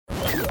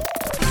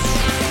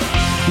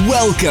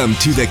Welcome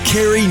to the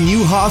Carey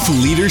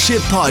Nieuwhof Leadership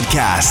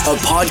Podcast, a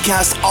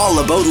podcast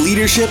all about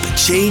leadership,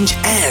 change,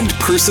 and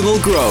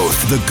personal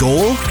growth. The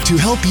goal? To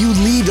help you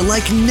lead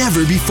like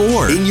never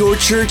before in your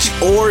church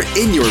or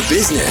in your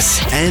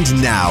business.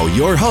 And now,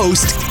 your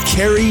host,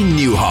 Carey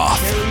Nieuwhof.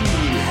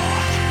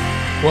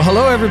 Well,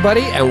 hello,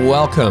 everybody, and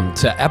welcome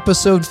to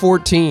episode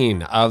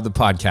 14 of the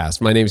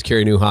podcast. My name is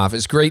Carey Nieuwhof.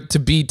 It's great to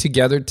be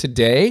together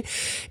today.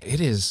 It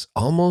is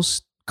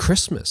almost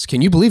Christmas.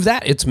 Can you believe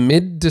that? It's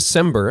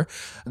mid-December.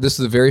 This is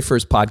the very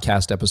first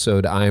podcast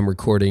episode I am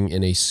recording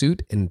in a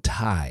suit and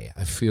tie.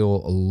 I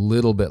feel a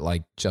little bit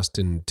like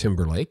Justin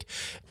Timberlake.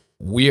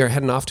 We are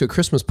heading off to a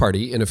Christmas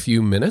party in a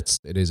few minutes.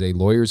 It is a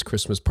lawyer's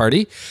Christmas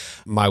party.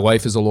 My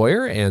wife is a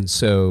lawyer, and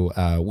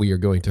so we are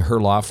going to her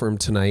law firm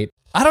tonight.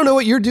 I don't know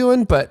what you're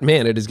doing, but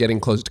man, it is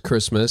getting close to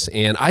Christmas,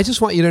 and I just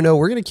want you to know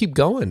we're going to keep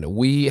going.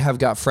 We have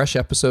got fresh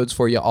episodes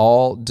for you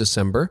all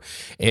December,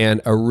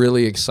 and a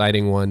really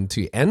exciting one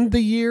to end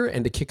the year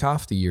and to kick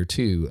off the year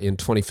too in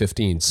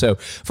 2015. So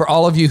for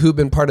all of you who've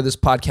been part of this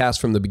podcast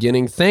from the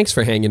beginning, thanks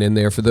for hanging in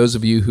there. For those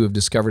of you who have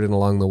discovered it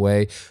along the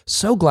way,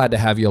 so glad to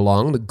have you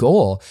along. The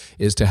goal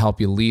is to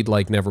help you lead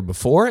like never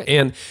before,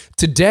 and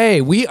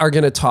today we are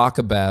going to talk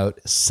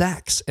about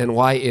sex and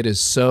why it is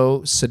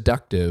so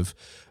seductive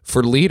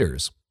for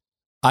leaders.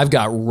 I've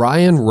got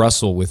Ryan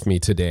Russell with me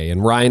today,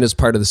 and Ryan is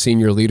part of the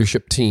senior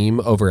leadership team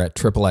over at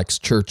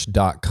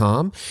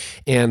xxchurch.com,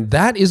 and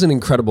that is an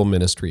incredible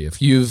ministry. If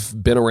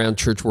you've been around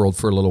church world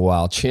for a little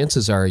while,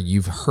 chances are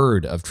you've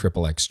heard of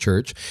XXX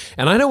Church,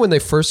 and I know when they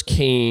first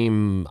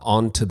came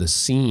onto the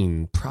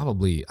scene,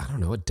 probably,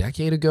 a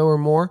decade ago or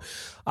more,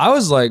 I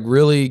was like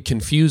really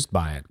confused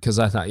by it because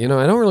I thought, I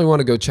don't really want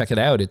to go check it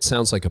out. It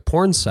sounds like a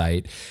porn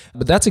site,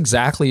 but that's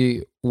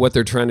exactly what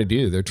they're trying to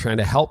do. They're trying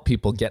to help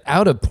people get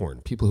out of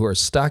porn, people who are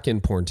stuck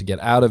in porn to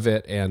get out of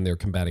it, and they're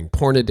combating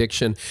porn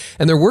addiction.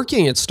 And they're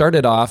working, it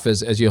started off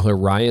as you'll hear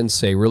Ryan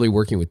say, really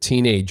working with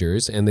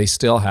teenagers, and they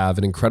still have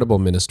an incredible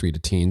ministry to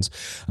teens,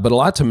 but a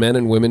lot to men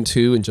and women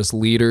too, and just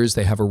leaders.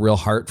 They have a real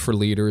heart for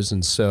leaders,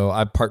 and so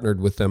I've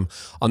partnered with them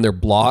on their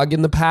blog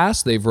in the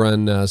past. They've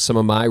run some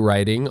of my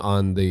writing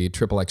on the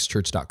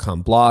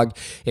xxchurch.com blog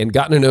and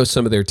gotten to know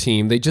some of their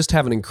team. They just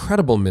have an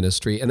incredible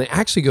ministry, and they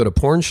actually go to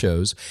porn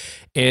shows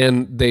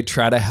and they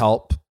try to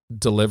help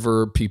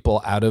deliver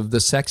people out of the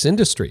sex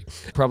industry.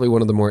 Probably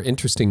one of the more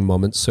interesting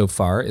moments so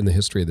far in the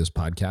history of this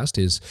podcast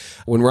is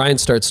when Ryan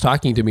starts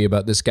talking to me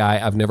about this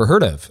guy I've never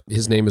heard of.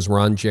 His name is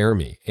Ron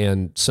Jeremy,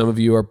 and some of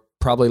you are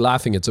probably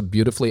laughing. It's a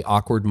beautifully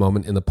awkward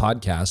moment in the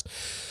podcast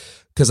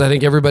because I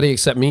think everybody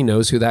except me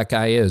knows who that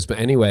guy is. But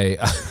anyway,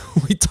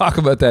 we talk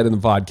about that in the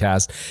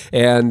podcast.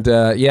 And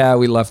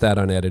we left that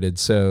unedited.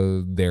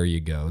 So there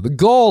you go. The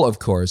goal, of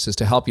course, is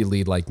to help you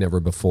lead like never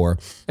before.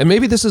 And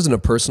maybe this isn't a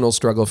personal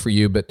struggle for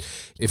you, but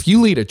if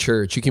you lead a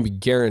church, you can be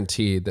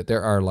guaranteed that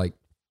there are like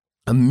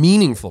a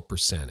meaningful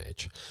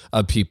percentage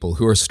of people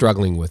who are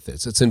struggling with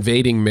this. It's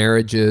invading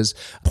marriages.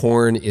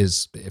 Porn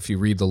is, if you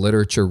read the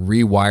literature,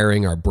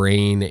 rewiring our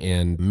brain,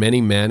 and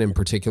many men in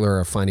particular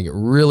are finding it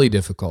really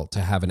difficult to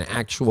have an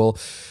actual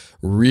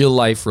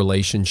real-life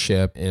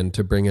relationship and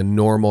to bring a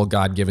normal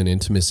God-given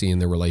intimacy in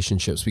their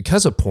relationships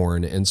because of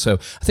porn. And so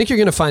I think you're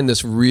going to find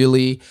this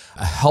really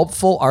a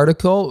helpful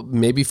article,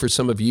 maybe for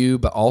some of you,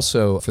 but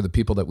also for the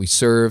people that we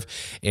serve.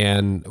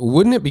 And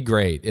wouldn't it be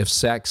great if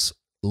sex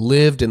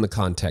lived in the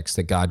context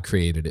that God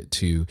created it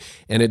to?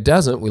 And it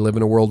doesn't. We live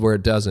in a world where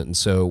it doesn't. And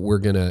so we're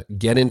going to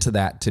get into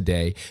that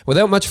today.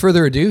 Without much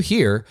further ado,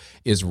 here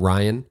is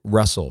Ryan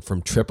Russell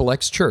from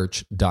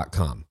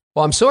xxchurch.com.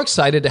 Well, I'm so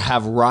excited to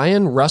have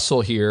Ryan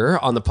Russell here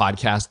on the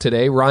podcast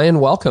today.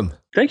 Ryan, welcome.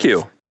 Thank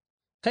you.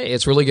 Hey,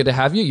 it's really good to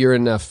have you. You're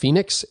in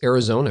Phoenix,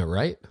 Arizona,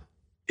 right?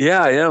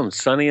 Yeah, I am.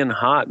 Sunny and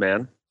hot,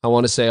 man. I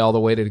want to say all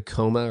the way to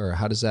Tacoma, or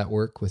how does that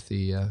work with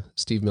the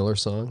Steve Miller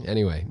song?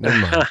 Anyway, never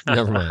mind.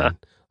 Never mind.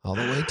 All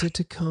the way to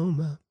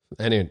Tacoma.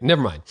 Anyway,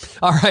 never mind.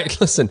 All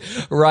right, listen,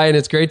 Ryan,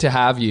 it's great to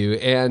have you.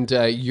 And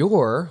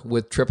you're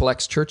with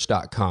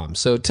xxchurch.com.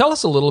 So tell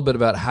us a little bit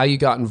about how you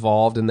got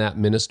involved in that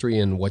ministry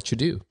and what you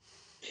do.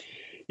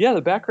 Yeah,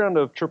 the background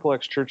of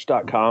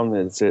xxchurch.com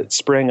is it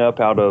sprang up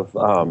out of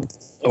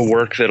a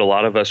work that a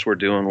lot of us were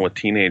doing with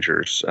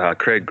teenagers.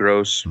 Craig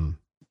Gross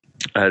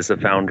as the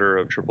founder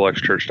of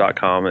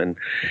xxchurch.com, and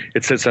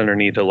it sits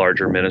underneath a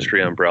larger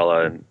ministry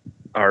umbrella. And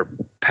our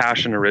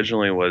passion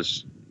originally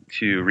was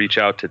to reach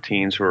out to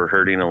teens who were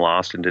hurting and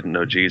lost and didn't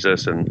know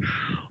Jesus. And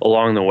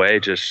along the way,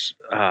 just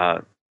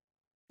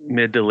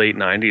mid to late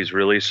 90s,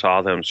 really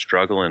saw them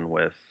struggling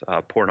with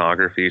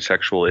pornography,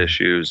 sexual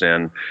issues,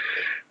 and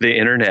the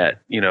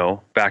internet.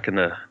 Back in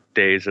the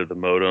days of the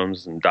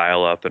modems and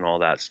dial-up and all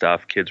that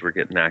stuff, kids were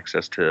getting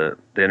access to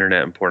the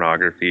internet and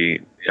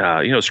pornography,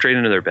 straight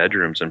into their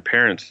bedrooms. And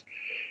parents,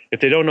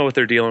 if they don't know what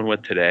they're dealing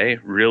with today,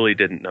 really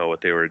didn't know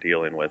what they were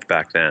dealing with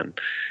back then.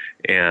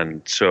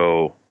 And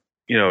so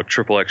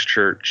XXX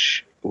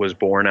Church was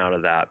born out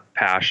of that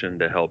passion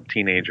to help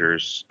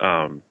teenagers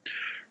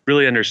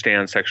really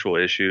understand sexual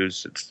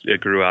issues.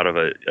 It grew out of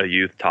a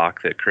youth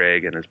talk that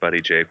Craig and his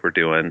buddy Jake were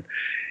doing.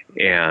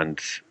 And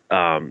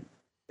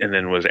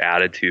then was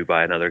added to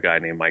by another guy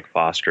named Mike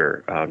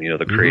Foster,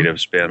 the creative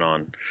spin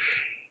on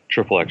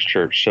Triple X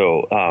Church.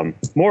 So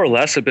more or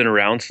less have been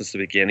around since the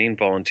beginning,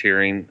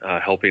 volunteering,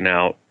 helping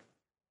out,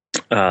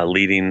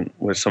 leading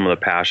with some of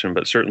the passion,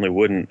 but certainly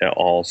wouldn't at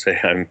all say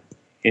I'm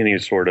any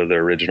sort of the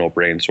original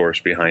brain source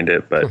behind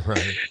it. But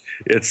Right.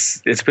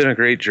 it's been a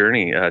great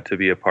journey to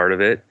be a part of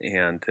it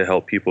and to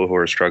help people who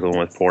are struggling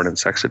with porn and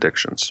sex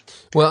addictions.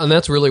 Well, and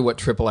that's really what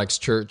Triple X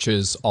Church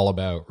is all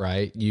about,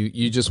 right?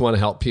 You just want to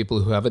help people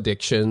who have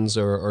addictions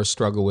or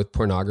struggle with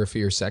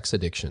pornography or sex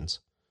addictions.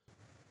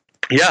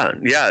 Yeah,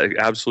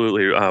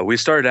 absolutely. We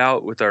started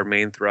out with our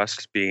main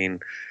thrust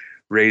being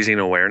raising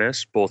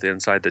awareness, both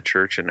inside the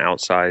church and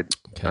outside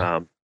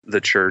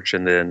the church,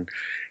 and then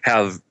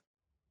have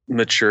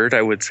matured,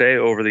 I would say,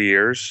 over the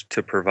years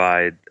to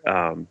provide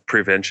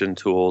prevention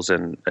tools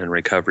and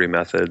recovery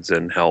methods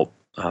and help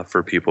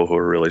for people who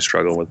are really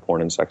struggling with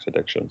porn and sex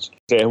addictions.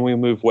 And we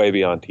move way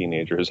beyond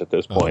teenagers at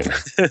this point.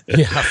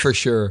 Yeah, for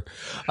sure.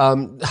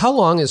 How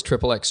long has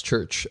Triple X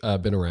Church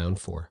been around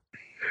for?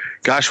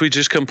 Gosh, we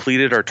just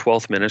completed our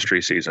 12th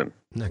ministry season.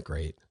 Isn't that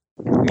great?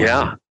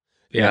 Yeah.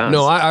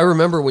 No, I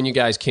remember when you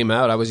guys came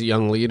out, I was a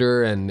young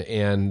leader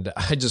and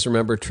I just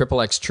remember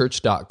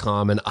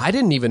triplexchurch.com, and I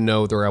didn't even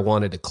know where I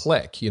wanted to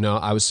click.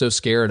 I was so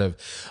scared of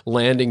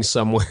landing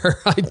somewhere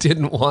I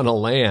didn't want to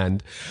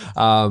land.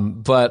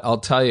 But I'll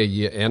tell you,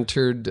 you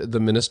entered the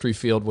ministry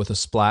field with a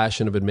splash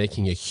and have been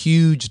making a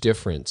huge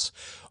difference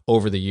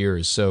over the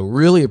years. So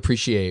really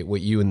appreciate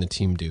what you and the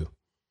team do.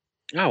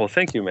 Oh, well,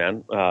 thank you,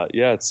 man.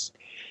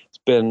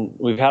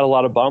 We've had a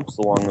lot of bumps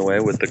along the way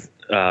with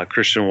the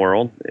Christian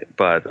world,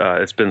 but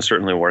it's been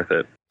certainly worth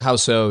it. How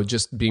so?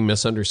 Just being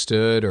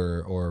misunderstood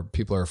or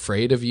people are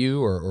afraid of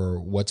you or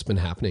what's been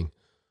happening?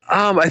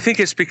 I think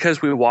it's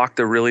because we walked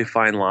a really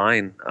fine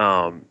line,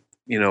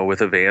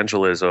 with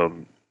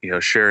evangelism,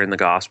 sharing the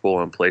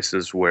gospel in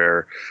places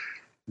where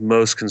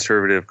most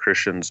conservative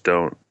Christians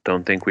don't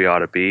think we ought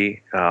to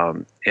be.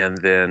 And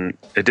then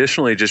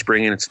additionally, just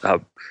bringing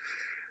up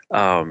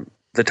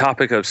the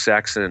topic of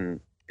sex and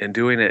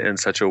doing it in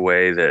such a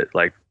way that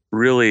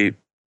really,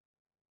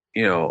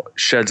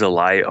 sheds a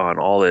light on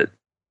all that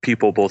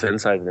people both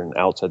inside and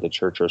outside the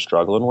church are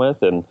struggling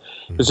with. And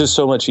it's just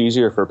so much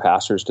easier for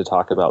pastors to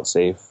talk about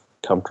safe,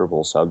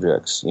 comfortable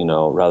subjects,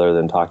 rather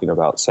than talking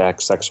about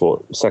sex,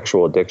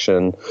 sexual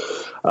addiction,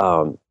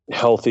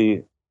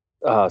 healthy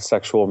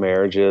sexual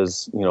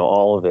marriages,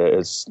 all of it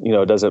is,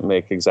 it doesn't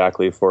make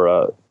exactly for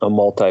a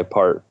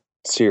multi-part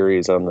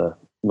series on the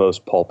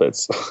most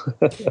pulpits.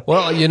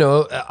 Well,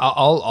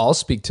 I'll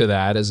speak to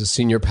that as a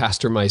senior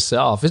pastor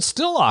myself. It's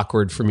still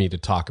awkward for me to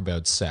talk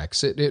about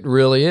sex. It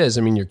really is.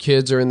 I mean, your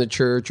kids are in the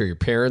church, or your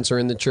parents are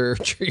in the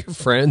church, or your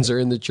friends are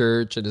in the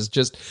church, and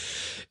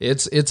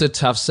it's a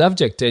tough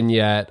subject. And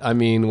yet, I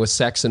mean, with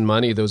sex and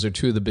money, those are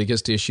two of the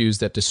biggest issues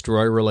that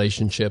destroy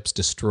relationships,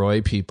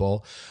 destroy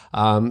people.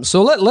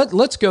 So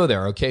let's go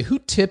there. Okay, who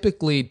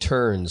typically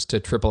turns to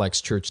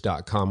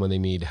triplexchurch.com when they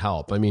need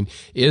help? I mean,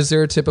 is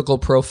there a typical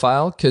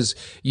profile? Because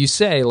you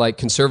say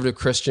conservative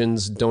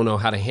Christians don't know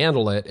how to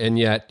handle it, and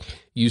yet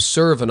you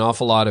serve an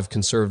awful lot of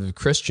conservative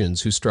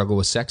Christians who struggle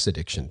with sex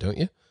addiction, don't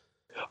you?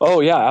 Oh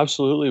yeah,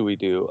 absolutely we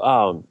do.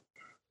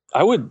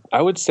 I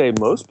would say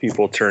most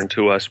people turn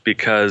to us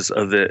because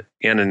of the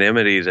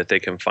anonymity that they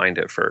can find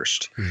at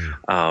first.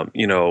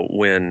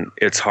 When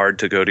it's hard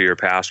to go to your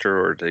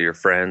pastor or to your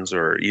friends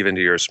or even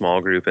to your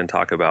small group and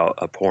talk about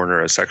a porn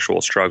or a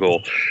sexual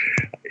struggle,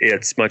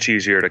 it's much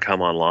easier to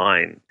come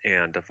online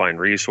and to find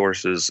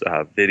resources,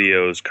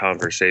 videos,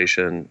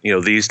 conversation.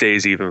 These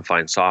days even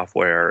find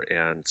software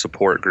and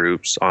support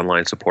groups,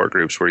 online support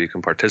groups where you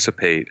can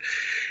participate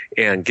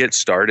and get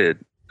started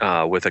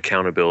with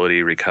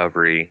accountability,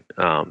 recovery,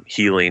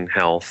 healing,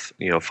 health,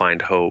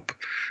 find hope,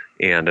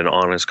 and an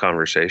honest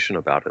conversation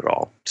about it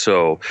all.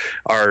 So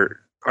our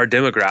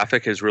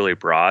demographic is really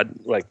broad.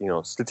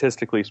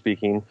 Statistically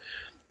speaking,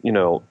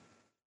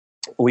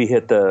 we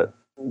hit the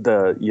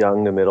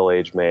young to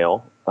middle-aged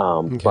male,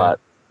 but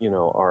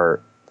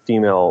our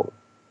female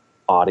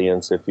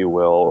audience, if you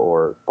will,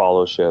 or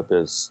followership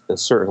is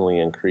certainly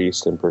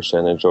increased in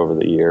percentage over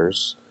the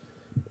years.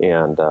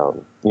 And,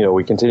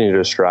 we continue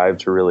to strive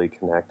to really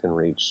connect and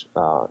reach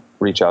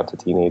out to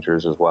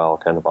teenagers as well,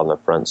 kind of on the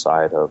front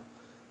side of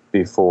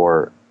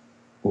before,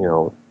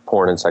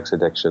 porn and sex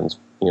addictions,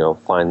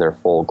 find their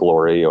full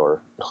glory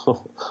or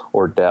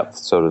depth,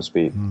 so to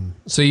speak.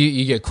 So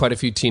you get quite a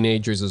few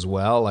teenagers as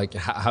well.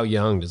 How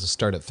young? Does it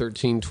start at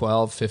 13,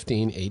 12,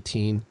 15,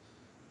 18?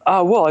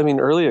 Well, I mean,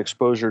 early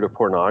exposure to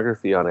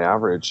pornography on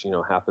average,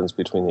 happens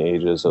between the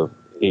ages of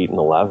 8 and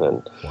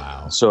 11.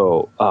 Wow.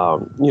 So, I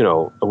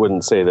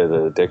wouldn't say that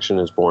an addiction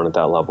is born at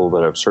that level,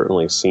 but I've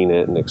certainly seen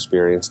it and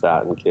experienced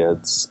that in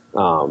kids.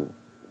 And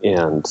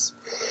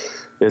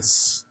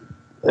it's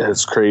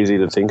crazy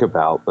to think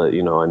about, but, I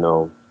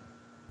know,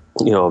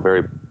 a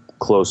very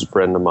close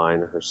friend of mine,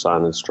 her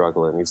son is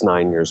struggling. He's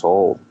 9 years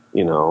old,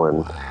 and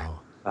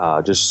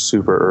wow. Just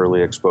super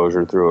early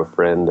exposure through a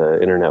friend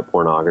to internet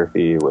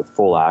pornography with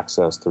full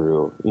access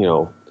through,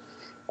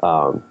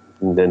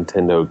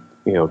 Nintendo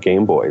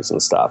Game Boys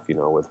and stuff,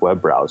 with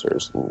web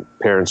browsers, and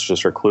parents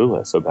just are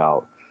clueless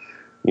about,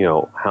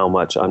 how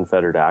much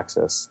unfettered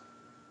access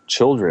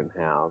children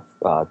have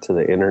to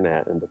the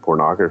internet and to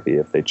pornography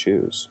if they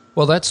choose.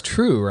 Well, that's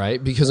true,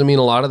 right? Because, a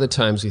lot of the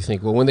times you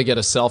think, well, when they get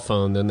a cell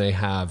phone, then they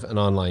have an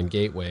online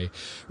gateway.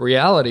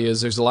 Reality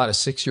is there's a lot of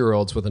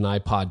 6-year-olds with an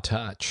iPod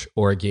Touch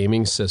or a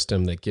gaming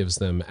system that gives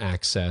them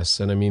access.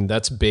 And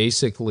that's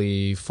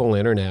basically full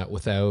internet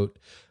without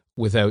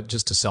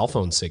just a cell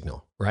phone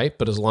signal, right?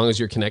 But as long as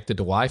you're connected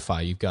to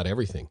Wi-Fi, you've got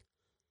everything.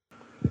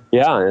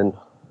 Yeah, and,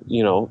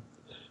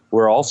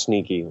 we're all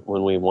sneaky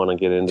when we want to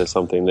get into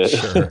something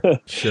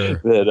that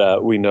sure. that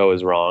we know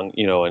is wrong,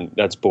 and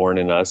that's born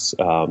in us,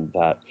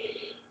 that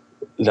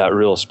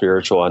real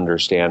spiritual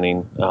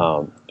understanding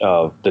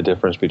of the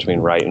difference between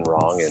right and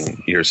wrong.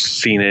 And you've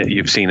seen it,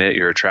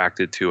 you're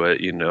attracted to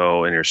it, in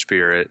your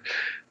spirit.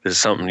 This is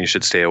something you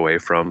should stay away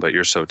from, but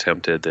you're so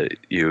tempted that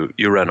you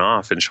run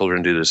off, and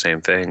children do the same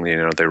thing.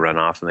 They run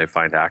off and they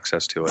find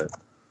access to it.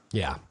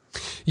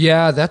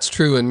 Yeah, that's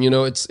true. And,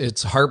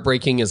 it's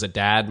heartbreaking as a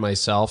dad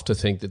myself to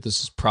think that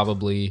this is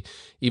probably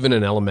even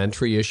an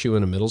elementary issue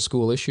and a middle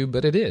school issue,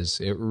 but it is.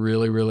 It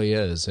really, really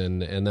is.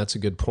 And that's a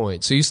good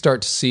point. So you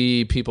start to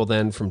see people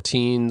then from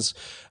teens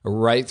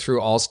right through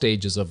all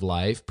stages of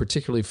life,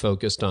 particularly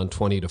focused on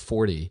 20 to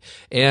 40,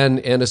 and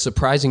a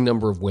surprising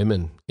number of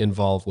women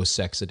involved with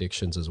sex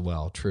addictions as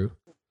well. True?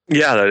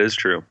 Yeah, that is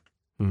true.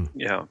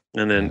 Yeah.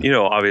 And then,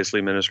 obviously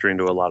ministering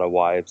to a lot of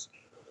wives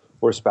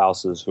or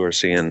spouses who are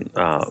seeing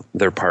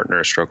their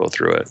partner struggle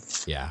through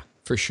it. Yeah,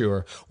 for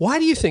sure. Why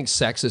do you think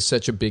sex is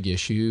such a big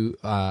issue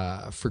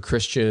for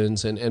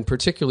Christians and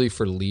particularly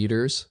for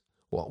leaders?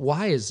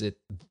 Why is it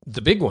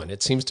the big one?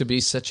 It seems to be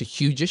such a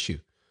huge issue.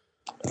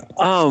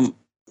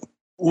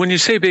 When you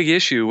say big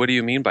issue, what do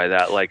you mean by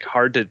that? Like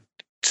hard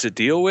to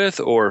deal with,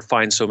 or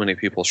find so many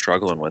people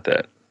struggling with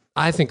it?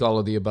 I think all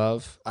of the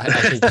above. I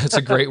think that's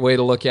a great way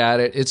to look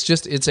at it.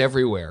 It's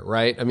everywhere,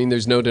 right?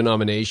 There's no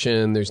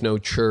denomination, there's no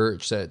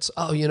church that's,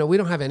 we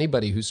don't have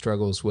anybody who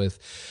struggles with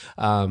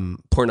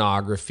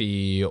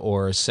pornography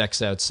or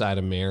sex outside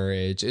of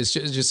marriage. It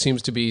just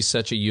seems to be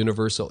such a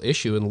universal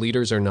issue, and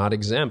leaders are not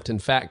exempt. In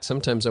fact,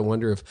 sometimes I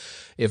wonder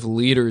if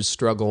leaders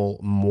struggle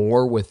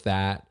more with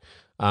that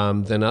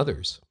than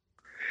others.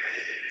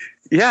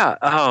 Yeah.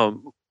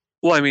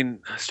 Well,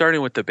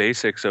 starting with the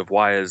basics of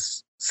why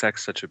is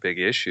sex such a big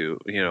issue,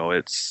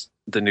 it's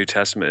the New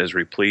Testament is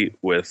replete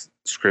with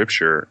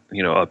scripture,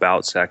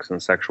 about sex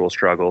and sexual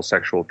struggle,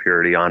 sexual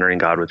purity, honoring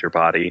God with your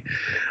body.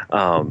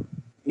 I'm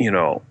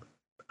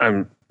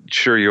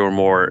sure you're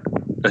more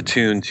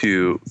attuned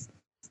to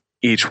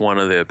each one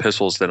of the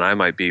epistles than I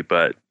might be,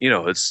 but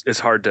it's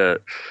hard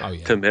to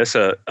miss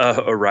a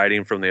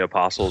writing from the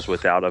apostles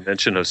without a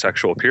mention of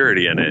sexual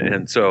purity in it.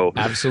 And so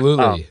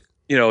absolutely,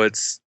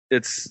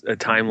 it's a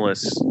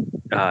timeless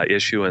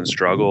issue and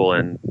struggle,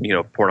 and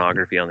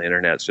pornography on the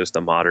internet is just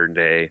a modern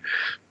day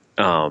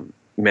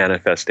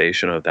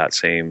manifestation of that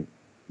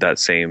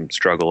same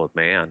struggle of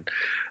man.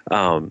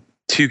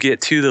 To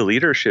get to the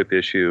leadership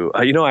issue,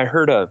 I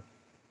heard a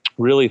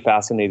really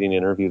fascinating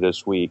interview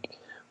this week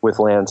with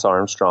Lance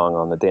Armstrong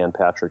on the Dan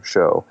Patrick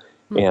Show,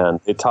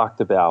 and it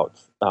talked about,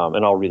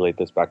 and I'll relate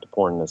this back to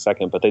porn in a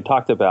second, but they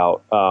talked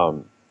about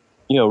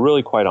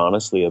really quite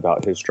honestly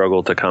about his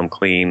struggle to come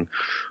clean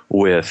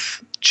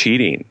with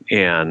cheating,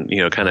 and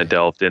kind of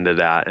delved into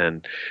that,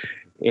 and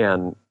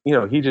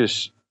he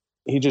just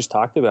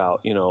talked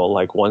about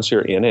like once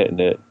you're in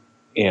it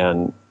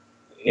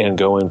and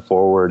going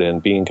forward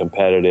and being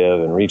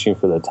competitive and reaching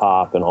for the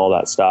top and all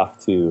that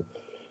stuff to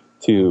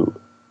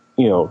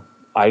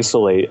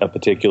isolate a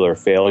particular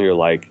failure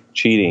like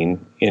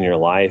cheating in your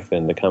life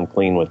and to come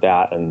clean with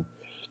that, and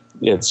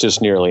it's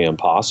just nearly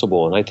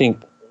impossible. And I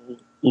think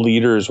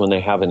leaders, when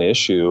they have an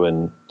issue,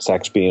 and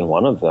sex being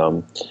one of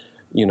them,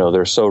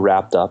 they're so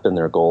wrapped up in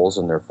their goals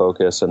and their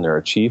focus and their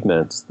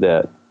achievements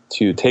that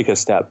to take a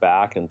step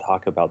back and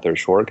talk about their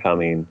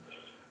shortcoming,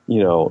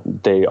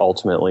 they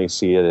ultimately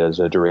see it as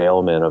a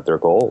derailment of their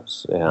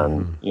goals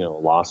and,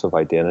 loss of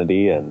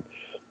identity, and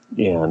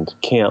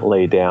can't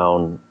lay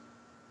down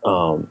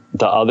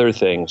the other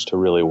things to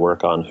really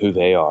work on who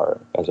they are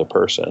as a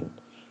person.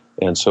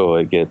 And so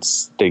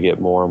they get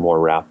more and more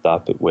wrapped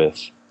up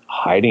with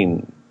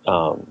hiding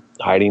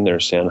their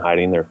sin,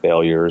 hiding their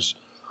failures,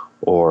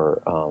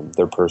 or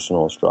their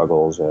personal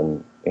struggles,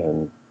 and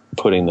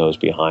putting those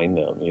behind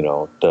them.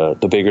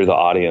 The bigger the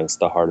audience,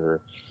 the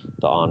harder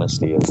the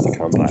honesty is to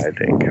come by, I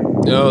think.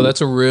 No,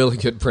 that's a really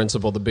good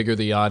principle. The bigger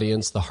the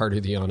audience, the harder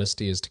the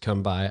honesty is to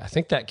come by. I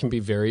think that can be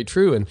very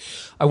true. And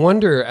I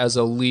wonder, as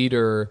a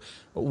leader,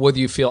 whether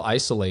you feel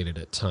isolated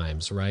at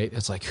times, right?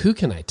 It's like, who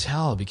can I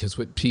tell? Because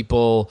what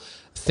people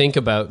think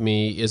about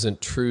me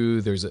isn't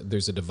true. There's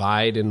a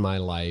divide in my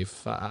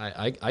life.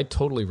 I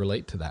totally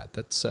relate to that.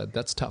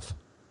 That's tough.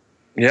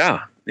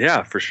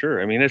 Yeah, for sure.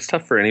 It's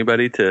tough for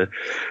anybody to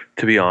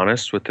be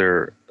honest with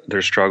their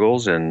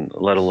struggles, and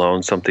let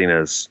alone something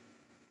as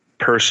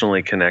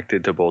personally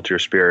connected to both your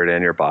spirit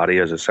and your body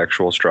as a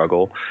sexual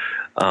struggle.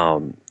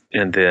 And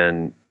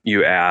then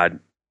you add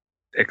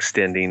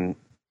extending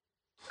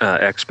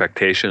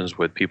expectations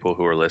with people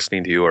who are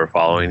listening to you or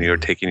following you or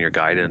taking your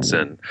guidance,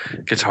 and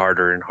it gets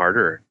harder and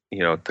harder,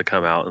 to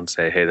come out and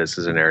say, hey, this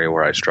is an area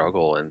where I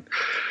struggle. And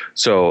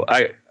so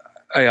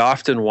I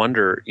often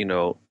wonder,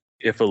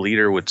 if a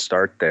leader would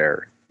start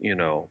there,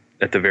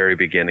 at the very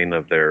beginning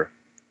of their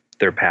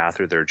path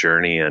or their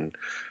journey, and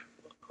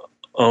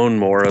own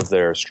more of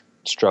their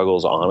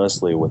struggles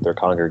honestly with their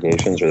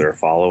congregations or their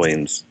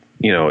followings,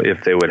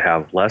 if they would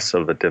have less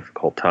of a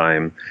difficult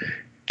time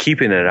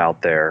keeping it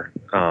out there,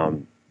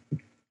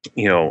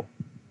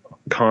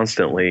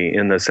 constantly,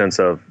 in the sense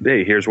of,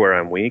 hey, here's where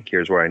I'm weak,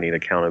 here's where I need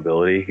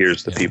accountability,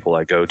 here's the people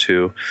I go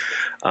to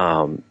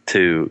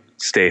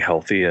stay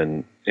healthy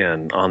and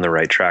on the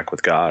right track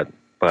with God.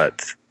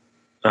 But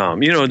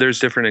there's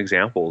different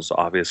examples,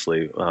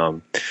 obviously,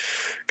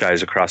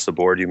 guys across the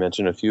board. You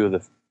mentioned a few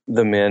of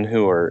the men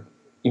who are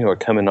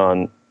coming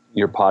on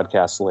your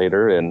podcast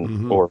later,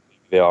 and or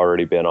they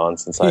already been on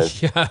since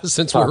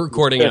since we're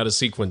recording out of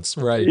sequence,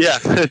 right? Yeah.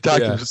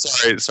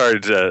 Sorry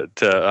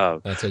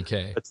to that's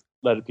okay.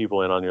 Let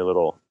people in on your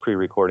little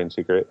pre-recording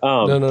secret.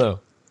 No.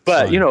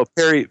 But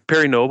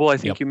Perry Noble, I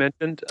think you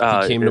mentioned,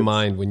 he came to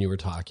mind when you were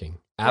talking.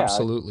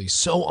 Absolutely,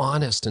 so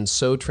honest and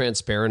so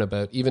transparent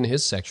about even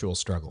his sexual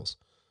struggles.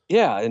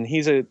 Yeah, and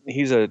he's a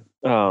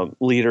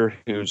leader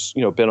who's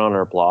been on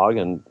our blog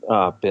and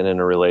been in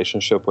a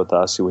relationship with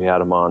us. We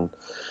had him on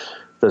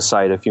the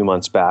site a few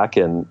months back,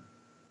 and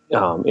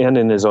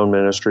in his own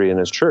ministry in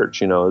his church,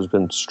 has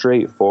been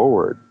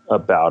straightforward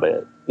about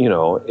it,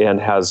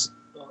 and has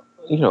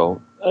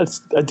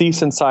a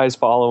decent sized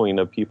following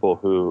of people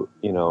who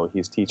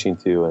he's teaching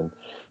to,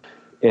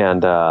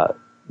 and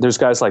there's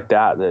guys like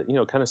that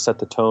kind of set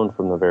the tone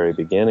from the very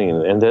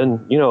beginning. And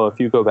then if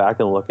you go back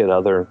and look at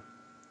other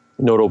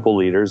notable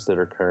leaders that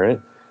are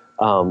current,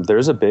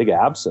 there's a big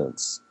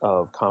absence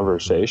of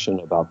conversation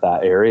about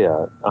that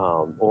area,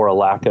 or a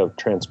lack of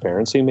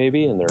transparency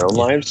maybe in their own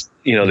lives.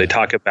 They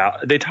talk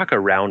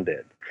around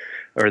it,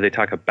 or they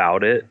talk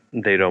about it.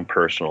 They don't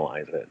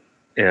personalize it.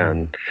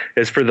 And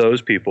it's for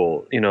those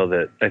people,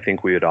 that I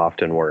think we would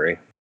often worry.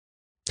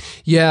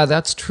 Yeah,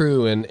 that's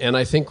true. And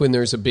I think when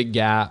there's a big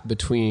gap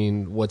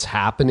between what's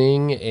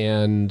happening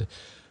and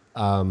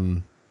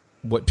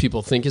what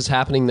people think is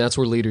happening, that's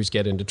where leaders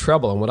get into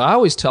trouble. And what I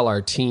always tell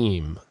our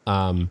team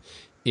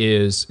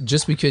is,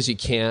 just because you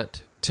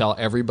can't tell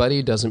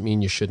everybody doesn't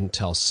mean you shouldn't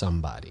tell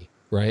somebody,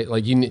 right?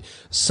 Like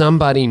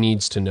somebody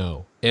needs to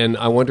know. And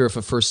I wonder if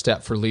a first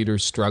step for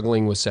leaders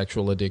struggling with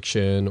sexual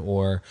addiction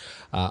or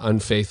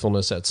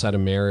unfaithfulness outside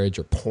of marriage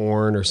or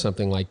porn or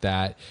something like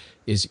that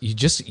is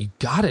you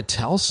got to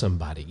tell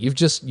somebody. You've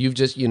just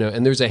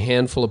and there's a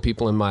handful of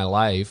people in my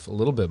life, a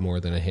little bit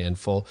more than a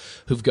handful,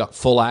 who've got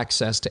full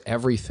access to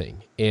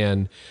everything.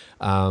 And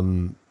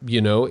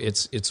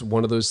it's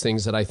one of those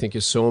things that I think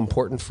is so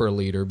important for a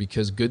leader,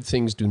 because good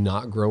things do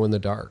not grow in the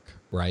dark,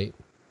 right?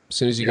 As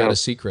soon as you got a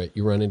secret,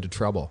 you run into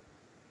trouble.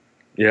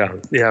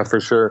 Yeah, for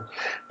sure.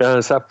 And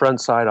it's that front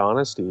side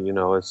honesty.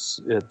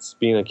 It's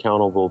being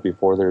accountable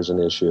before there's an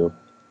issue.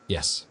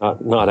 Yes,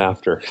 not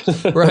after.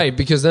 Right,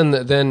 because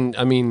then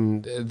I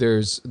mean,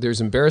 there's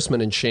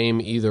embarrassment and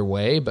shame either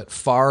way, but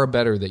far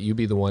better that you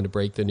be the one to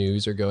break the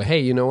news or go,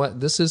 hey, you know what,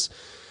 this is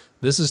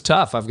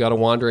tough. I've got a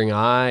wandering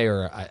eye,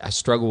 or I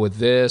struggle with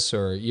this,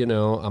 or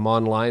I'm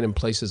online in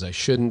places I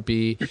shouldn't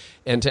be.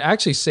 And to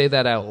actually say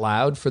that out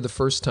loud for the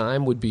first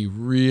time would be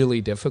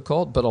really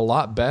difficult, but a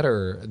lot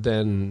better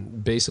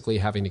than basically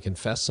having to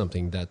confess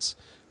something that's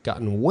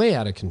gotten way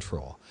out of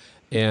control.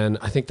 And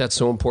I think that's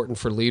so important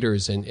for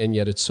leaders, and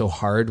yet it's so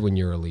hard when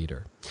you're a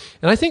leader.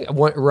 And I think,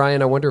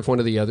 Ryan, I wonder if one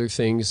of the other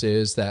things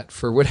is that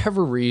for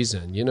whatever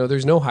reason,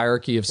 there's no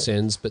hierarchy of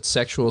sins, but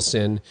sexual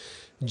sin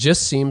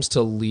just seems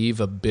to leave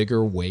a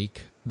bigger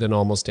wake than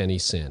almost any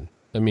sin.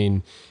 I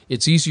mean,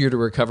 it's easier to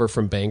recover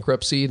from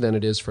bankruptcy than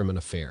it is from an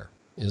affair,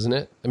 isn't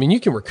it? I mean, you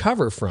can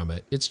recover from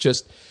it. It's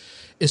just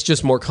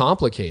more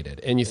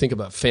complicated. And you think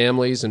about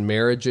families and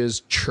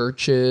marriages,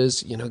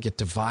 churches, get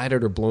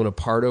divided or blown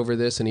apart over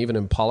this. And even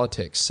in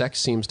politics, sex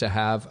seems to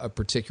have a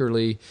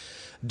particularly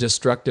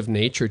destructive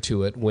nature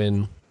to it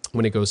when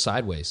it goes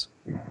sideways.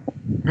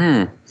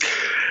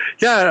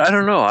 Yeah, I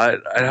don't know. I'd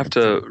have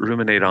to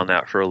ruminate on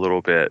that for a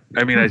little bit.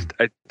 I mean, I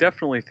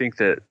definitely think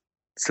that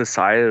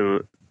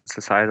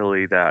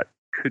societally that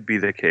could be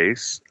the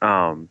case.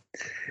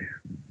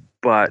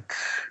 But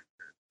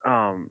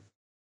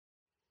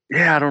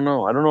yeah, I don't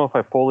know. I don't know if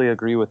I fully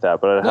agree with that,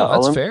 but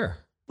that's fair.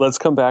 Let's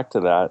come back to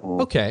that.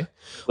 Okay.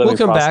 We'll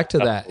come back to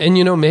that. And,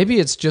 maybe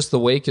it's just the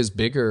wake is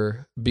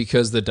bigger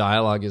because the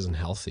dialogue isn't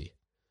healthy,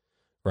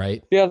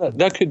 right? Yeah,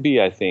 that could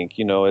be, I think.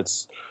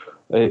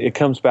 It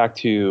comes back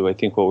to, I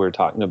think, what we were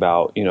talking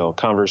about,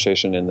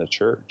 conversation in the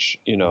church.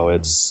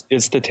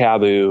 It's the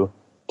taboo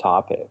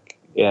topic.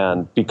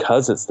 And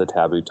because it's the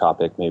taboo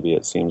topic, maybe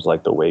it seems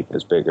like the wake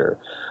is bigger.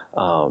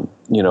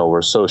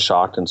 We're so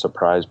shocked and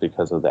surprised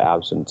because of the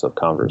absence of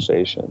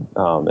conversation.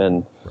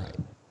 And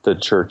the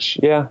church,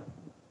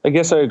 I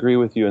guess I agree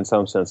with you in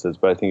some senses,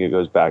 but I think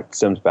it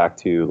stems back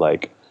to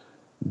like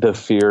the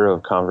fear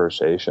of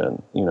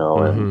conversation,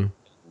 and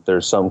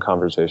there's some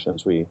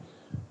conversations we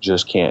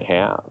just can't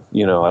have.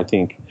 I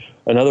think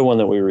another one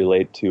that we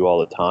relate to all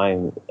the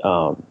time,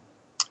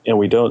 and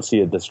we don't see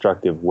a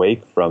destructive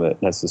wake from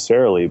it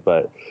necessarily,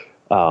 but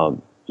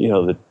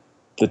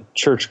the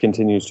church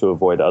continues to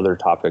avoid other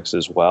topics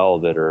as well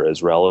that are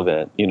as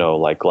relevant,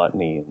 like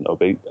gluttony and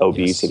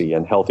obesity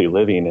and healthy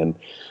living. And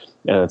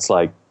it's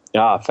like,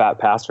 a fat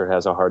pastor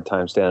has a hard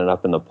time standing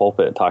up in the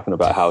pulpit talking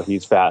about how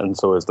he's fat, and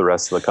so is the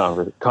rest of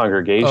the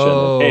congregation.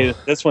 Oh. And,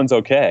 hey, this one's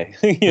okay.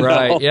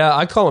 Right. Yeah.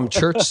 I call them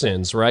church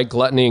sins, right?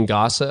 Gluttony and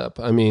gossip.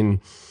 I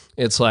mean,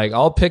 it's like,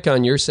 I'll pick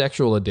on your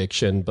sexual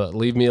addiction, but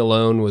leave me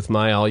alone with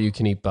my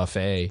all-you-can-eat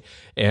buffet.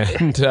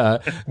 And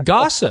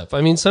gossip.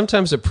 I mean,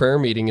 sometimes a prayer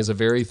meeting is a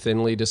very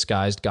thinly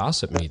disguised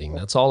gossip meeting.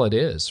 That's all it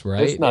is,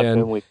 right? It's not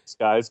thinly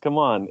disguised. Come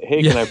on.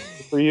 Hey, can I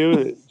pray for you?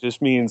 It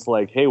just means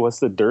like, hey, what's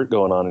the dirt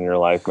going on in your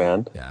life,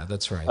 man? Yeah,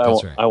 that's right.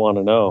 I want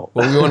to know.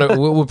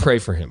 Well, we'll pray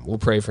for him. We'll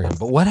pray for him.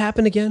 But what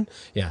happened again?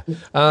 Yeah.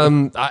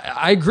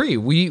 I agree.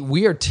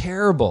 We are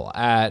terrible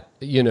at,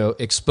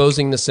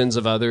 exposing the sins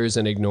of others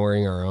and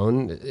ignoring our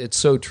own. It's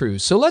so true.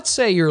 So let's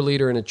say you're a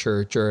leader in a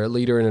church or a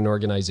leader in an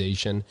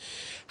organization.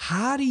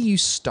 How do you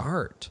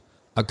start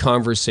a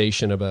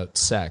conversation about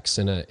sex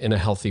in a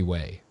healthy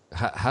way?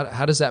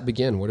 How does that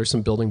begin? What are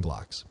some building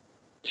blocks?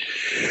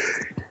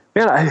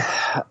 Man,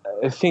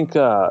 I think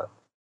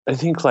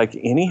like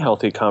any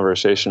healthy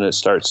conversation, it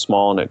starts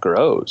small and it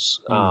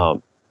grows. I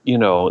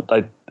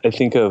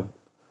think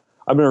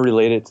I'm going to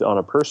relate it on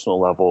a personal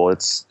level.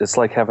 It's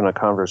like having a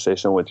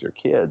conversation with your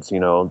kids.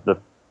 The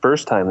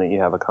first time that you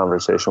have a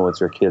conversation with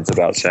your kids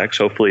about sex,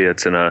 hopefully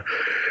it's in an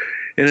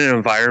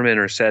environment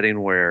or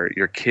setting where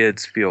your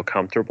kids feel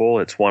comfortable.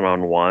 It's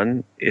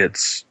one-on-one.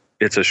 It's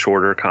a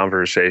shorter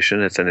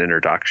conversation. It's an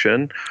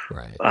introduction,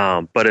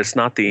 right? But it's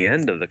not the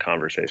end of the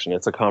conversation.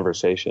 It's a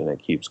conversation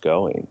that keeps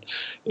going.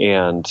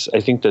 And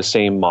I think the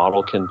same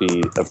model can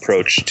be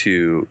approached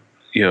to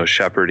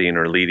shepherding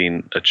or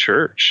leading a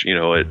church.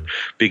 It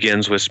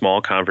begins with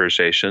small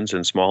conversations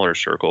in smaller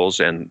circles,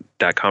 and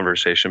that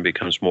conversation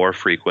becomes more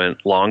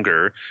frequent,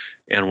 longer,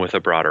 and with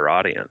a broader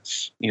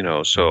audience.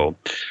 So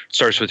it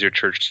starts with your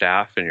church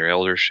staff and your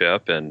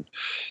eldership and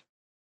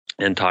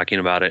talking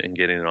about it and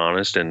getting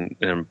honest and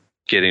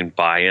getting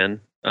buy-in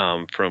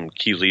from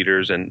key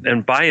leaders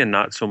and buy-in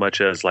not so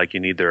much as like you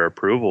need their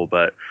approval,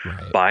 but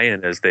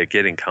buy-in as they're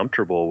getting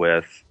comfortable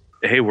with,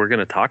 hey, we're going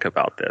to talk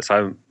about this.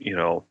 I've,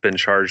 been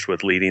charged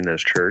with leading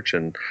this church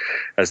and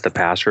as the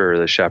pastor or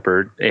the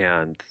shepherd.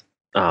 And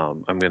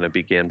I'm going to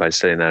begin by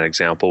setting that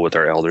example with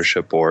our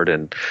eldership board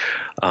and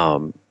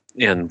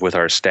with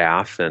our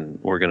staff. And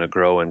we're going to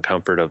grow in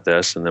comfort of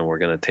this. And then we're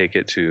going to take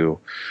it to,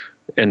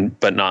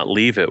 but not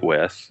leave it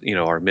with,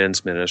 our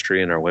men's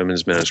ministry and our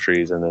women's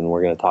ministries. And then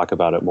we're going to talk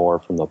about it more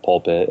from the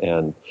pulpit.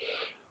 And,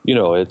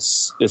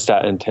 it's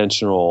that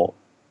intentional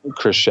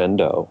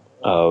crescendo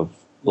of,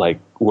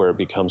 like where it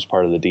becomes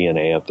part of the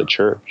DNA of the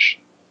church.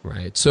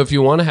 Right. So if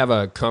you want to have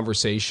a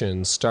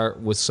conversation,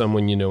 start with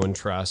someone you know and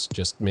trust.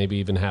 Just maybe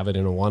even have it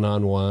in a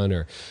one-on-one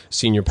or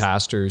senior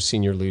pastors,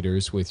 senior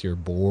leaders with your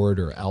board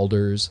or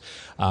elders,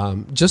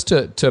 just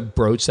to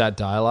broach that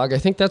dialogue. I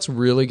think that's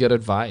really good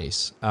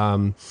advice.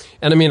 And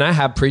I mean, I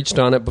have preached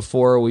on it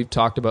before. We've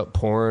talked about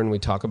porn. We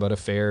talk about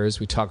affairs.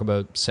 We talk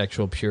about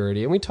sexual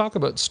purity. And we talk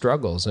about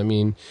struggles. I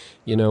mean,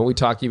 we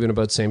talk even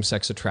about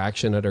same-sex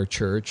attraction at our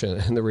church.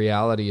 And the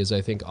reality is,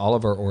 I think all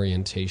of our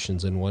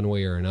orientations in one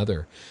way or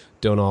another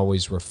don't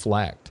always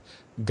reflect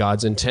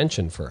God's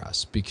intention for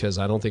us, because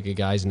I don't think a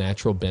guy's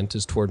natural bent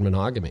is toward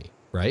monogamy,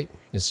 right?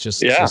 It's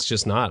just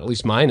not. At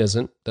least mine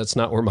isn't. That's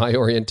not where my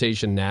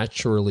orientation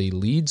naturally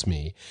leads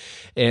me.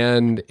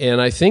 And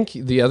I think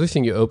the other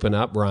thing you open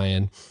up,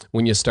 Ryan,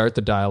 when you start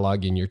the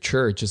dialogue in your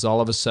church is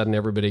all of a sudden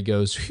everybody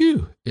goes,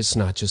 phew, it's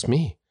not just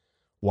me.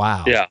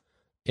 Wow. Yeah.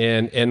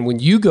 And when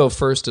you go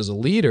first as a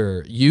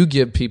leader, you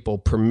give people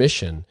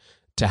permission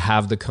to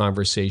have the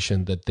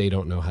conversation that they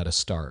don't know how to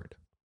start.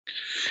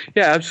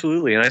 Yeah,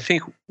 absolutely. And I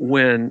think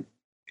when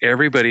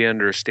everybody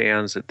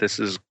understands that this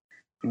is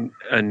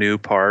a new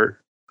part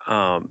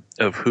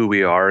of who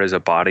we are as a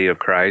body of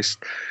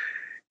Christ,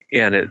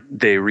 and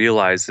they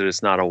realize that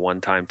it's not a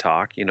one-time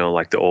talk,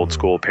 like the old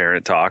school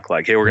parent talk,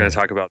 like, hey, we're going to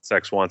talk about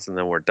sex once and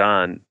then we're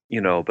done,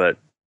 but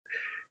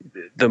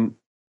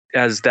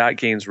as that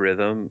gains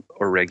rhythm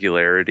or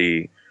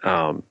regularity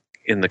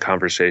in the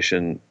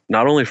conversation,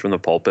 not only from the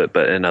pulpit,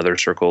 but in other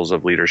circles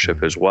of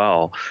leadership as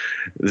well,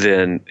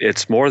 then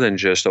it's more than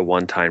just a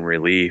one-time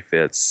relief.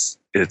 It's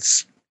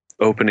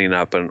opening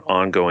up an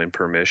ongoing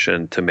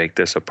permission to make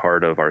this a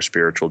part of our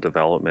spiritual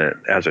development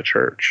as a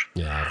church.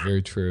 Yeah,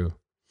 very true.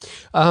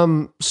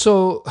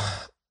 So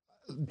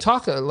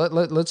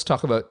let's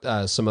talk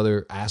about some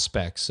other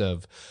aspects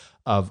of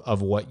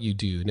what you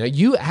do. Now,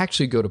 you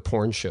actually go to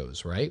porn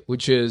shows, right?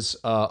 Which is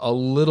a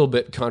little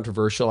bit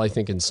controversial, I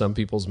think, in some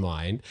people's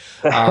mind.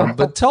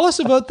 But tell us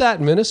about that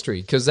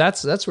ministry, because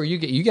that's where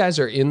you guys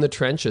are in the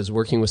trenches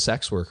working with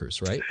sex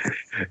workers, right?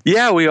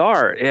 Yeah, we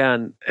are.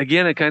 And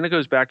again, it kind of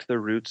goes back to the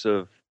roots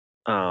of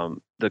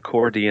the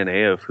core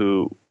DNA of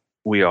who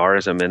we are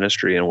as a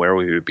ministry and where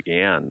we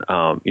began.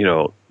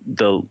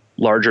 The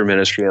larger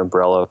ministry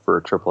umbrella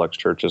for Triple X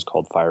Church is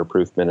called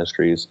Fireproof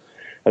Ministries.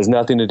 Has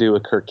nothing to do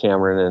with Kirk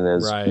Cameron and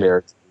his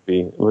marriage.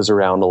 It was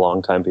around a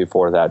long time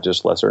before that,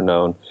 just lesser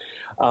known.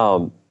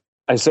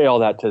 I say all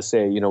that to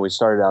say, we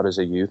started out as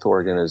a youth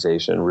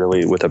organization,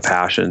 really with a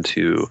passion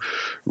to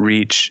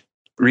reach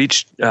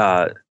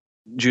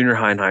junior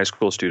high and high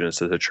school students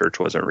that the church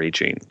wasn't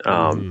reaching,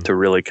 to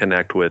really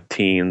connect with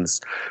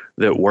teens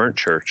that weren't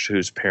church,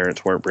 whose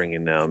parents weren't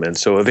bringing them. And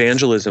so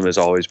evangelism has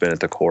always been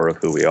at the core of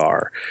who we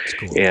are.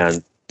 Cool.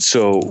 And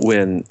so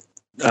when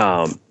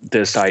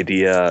this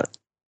idea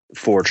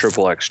for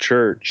Triple X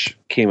Church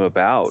came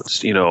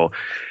about,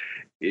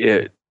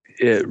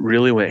 it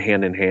really went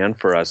hand in hand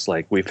for us.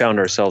 Like, we found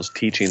ourselves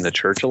teaching the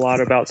church a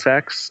lot about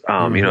sex,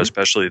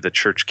 especially the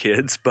church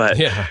kids. But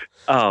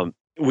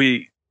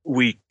we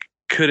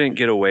couldn't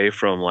get away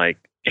from like,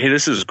 hey,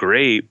 this is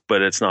great,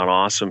 but it's not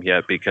awesome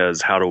yet, because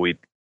how do we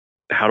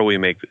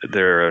make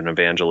there an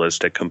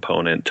evangelistic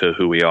component to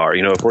who we are?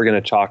 If we're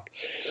going to talk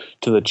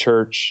to the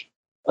church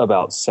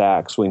about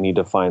sex, we need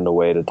to find a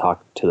way to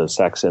talk to the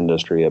sex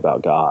industry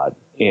about God.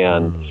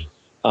 And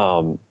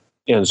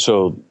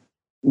so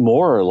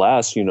more or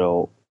less,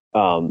 the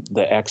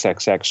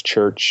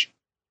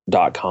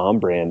xxxchurch.com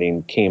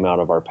branding came out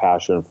of our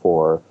passion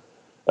for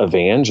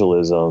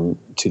evangelism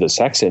to the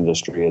sex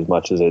industry as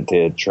much as it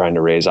did trying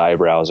to raise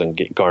eyebrows and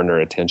garner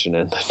attention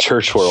in the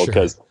church world,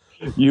 because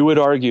you would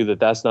argue that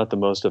that's not the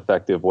most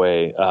effective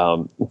way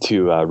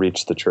to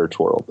reach the church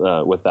world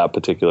with that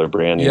particular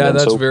branding. Yeah,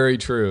 that's very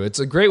true. It's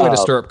a great way to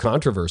stir up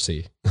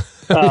controversy.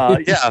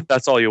 If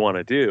that's all you want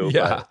to do.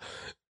 Yeah.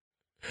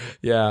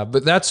 Yeah,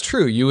 but that's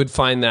true. You would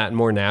find that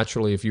more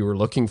naturally if you were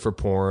looking for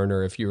porn,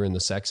 or if you were in the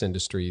sex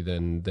industry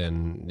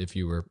than if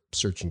you were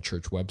searching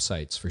church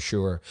websites, for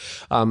sure.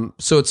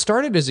 So it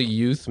started as a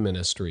youth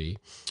ministry.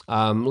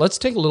 Let's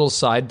take a little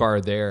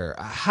sidebar there.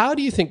 How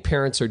do you think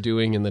parents are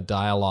doing in the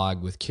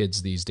dialogue with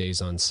kids these days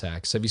on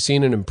sex? Have you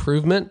seen an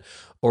improvement,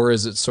 or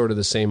is it sort of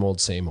the same old,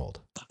 same old?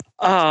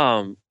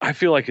 I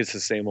feel like it's the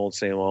same old,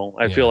 same old.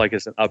 I feel like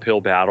it's an uphill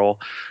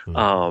battle.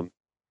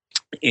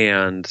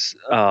 And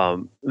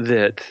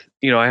that,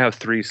 I have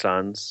three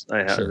sons.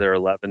 They're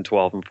 11,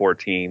 12, and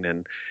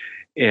 14.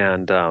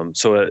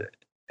 So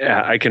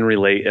I can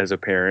relate as a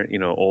parent,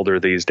 older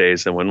these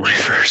days than when we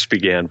first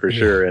began, for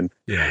sure. And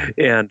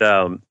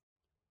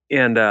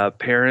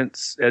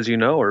parents, as you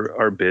know,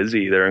 are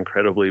busy. They're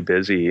incredibly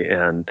busy.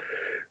 And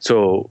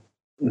so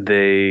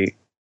they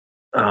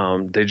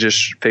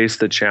just face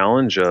the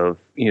challenge of,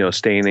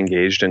 staying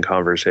engaged in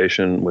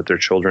conversation with their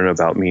children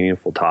about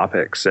meaningful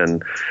topics.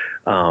 And,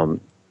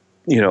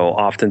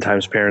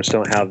 oftentimes parents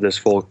don't have this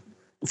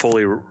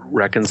fully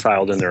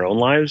reconciled in their own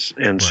lives.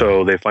 And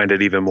so they find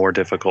it even more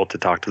difficult to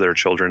talk to their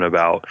children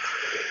about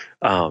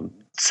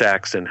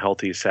sex and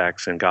healthy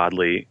sex and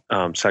godly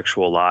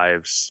sexual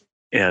lives,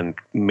 and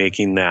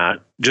making that,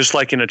 just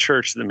like in a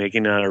church,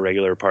 making that a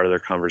regular part of their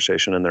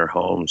conversation in their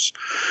homes.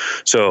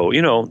 So,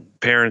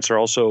 parents are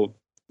also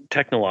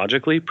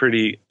technologically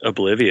pretty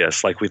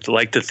oblivious. Like, we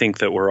like to think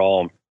that we're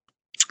all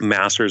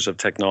masters of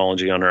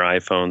technology on our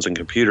iPhones and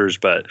computers,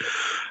 but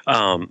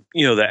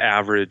the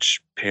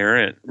average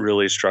parent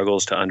really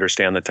struggles to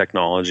understand the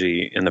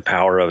technology and the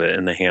power of it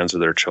in the hands of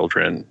their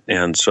children.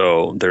 And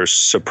so they're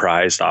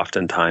surprised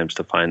oftentimes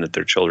to find that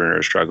their children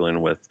are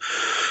struggling with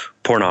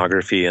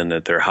pornography, and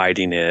that they're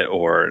hiding it,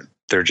 or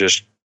they're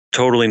just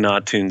totally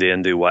not tuned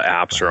into what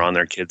apps are on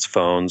their kids'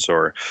 phones,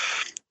 or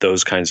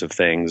those kinds of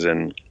things.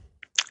 And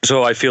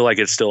so I feel like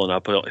it's still an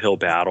uphill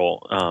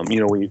battle.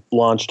 We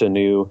launched a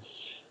new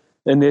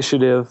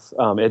initiative,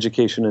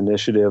 education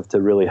initiative,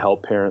 to really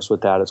help parents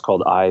with that. It's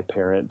called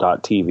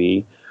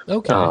iparent.tv.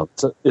 Okay.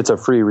 It's a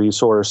free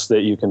resource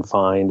that you can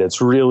find. It's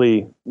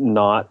really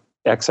not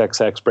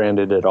XXX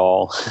branded at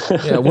all.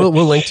 Yeah, we'll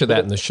link to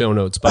that in the show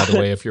notes, by the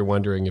way, if you're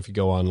wondering. If you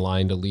go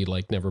online to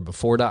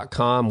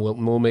leadlikeneverbefore.com,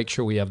 we'll make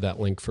sure we have that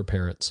link for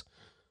parents.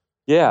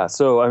 Yeah,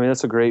 so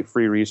it's a great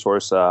free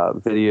resource,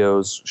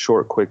 videos,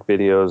 short, quick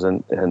videos,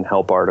 and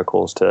help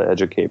articles to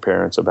educate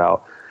parents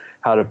about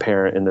how to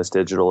parent in this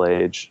digital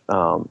age,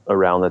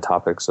 around the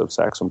topics of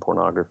sex and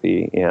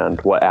pornography, and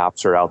what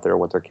apps are out there,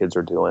 what their kids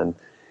are doing,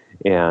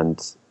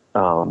 and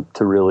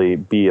to really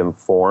be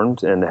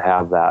informed and to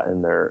have that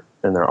in their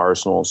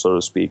arsenal, so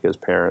to speak, as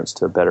parents,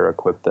 to better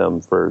equip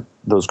them for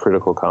those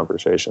critical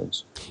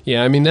conversations.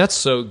 Yeah, that's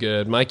so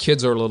good. My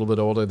kids are a little bit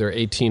older. They're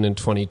 18 and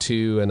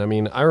 22.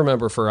 And I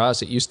remember for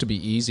us, it used to be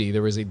easy.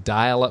 There was a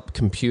dial-up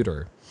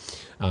computer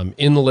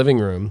in the living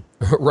room,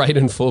 right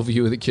in full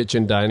view of the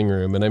kitchen dining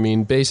room.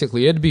 And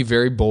basically, you had to be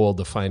very bold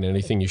to find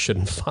anything you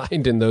shouldn't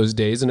find in those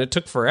days, and it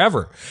took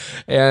forever.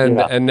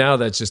 And now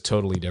that's just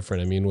totally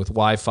different. With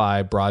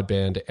Wi-Fi,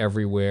 broadband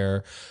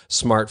everywhere,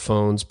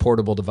 smartphones,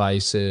 portable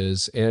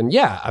devices. And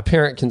yeah, a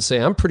parent can say,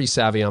 I'm pretty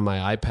savvy on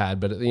my iPad,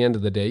 but at the end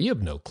of the day, you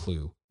have no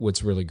clue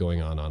what's really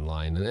going on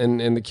online.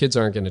 And the kids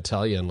aren't going to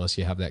tell you unless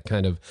you have that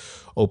kind of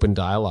open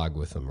dialogue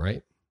with them,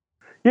 right?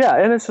 Yeah,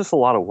 and it's just a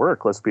lot of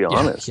work, let's be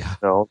honest. Yeah.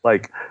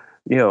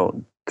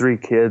 3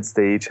 kids,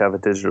 they each have a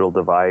digital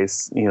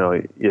device.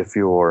 If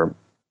you're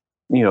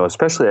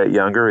especially at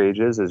younger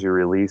ages, as you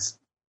release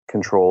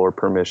control or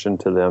permission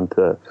to them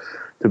to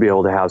be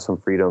able to have some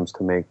freedoms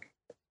to make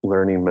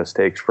learning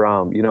mistakes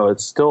from,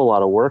 it's still a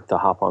lot of work to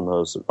hop on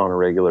those on a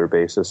regular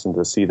basis and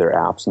to see their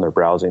apps and their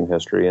browsing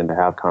history and to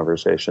have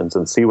conversations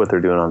and see what they're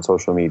doing on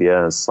social media.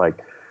 And it's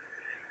like,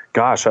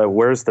 gosh,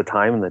 where's the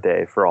time in the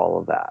day for all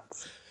of that?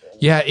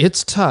 Yeah,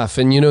 it's tough.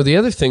 And, the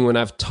other thing when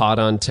I've taught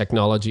on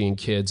technology and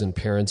kids and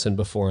parents and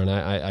before, and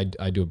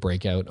I do a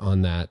breakout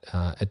on that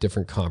at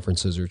different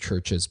conferences or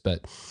churches,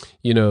 but,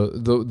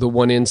 the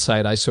one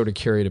insight I sort of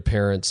carry to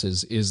parents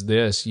is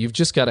this: you've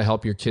just got to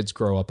help your kids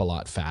grow up a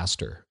lot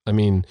faster. I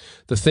mean,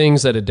 the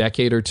things that a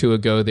decade or two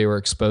ago they were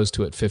exposed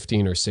to at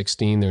 15 or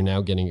 16, they're now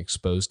getting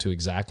exposed to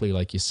exactly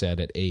like you said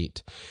at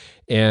 8.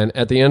 And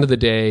at the end of the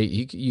day,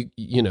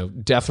 you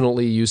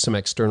definitely use some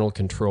external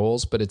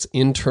controls, but it's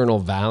internal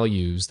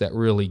values that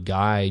really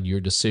guide your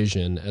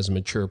decision as a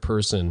mature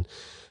person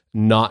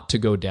not to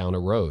go down a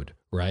road,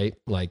 right?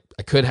 Like,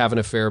 I could have an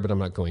affair, but I'm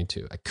not going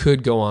to. I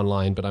could go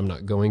online, but I'm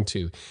not going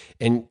to.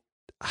 And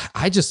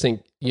I just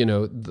think,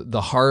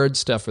 the hard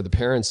stuff for the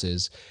parents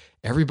is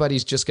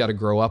everybody's just got to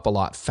grow up a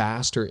lot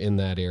faster in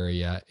that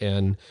area.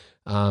 And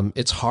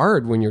it's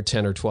hard when you're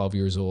 10 or 12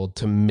 years old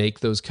to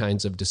make those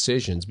kinds of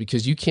decisions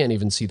because you can't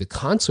even see the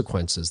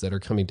consequences that are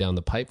coming down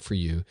the pipe for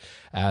you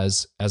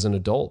as an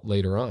adult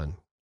later on.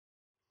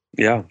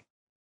 Yeah,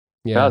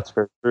 that's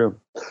very true.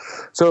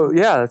 So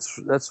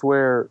that's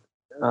where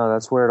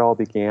it all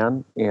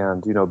began.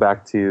 And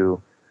back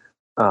to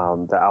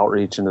the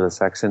outreach into the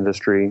sex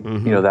industry.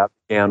 Mm-hmm. That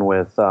began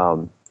with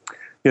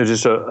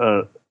just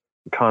a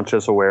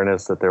conscious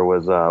awareness that there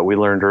was. We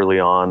learned early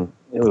on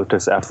with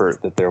this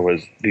effort that there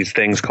was these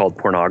things called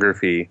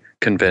pornography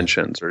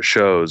conventions or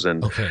shows.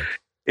 And,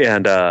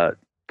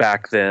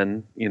 back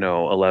then,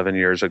 11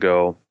 years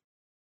ago,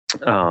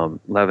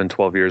 11,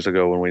 12 years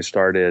ago when we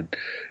started,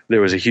 there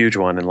was a huge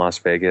one in Las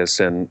Vegas.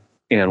 And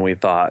we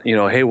thought,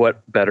 hey,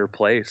 what better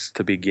place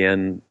to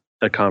begin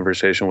a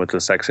conversation with the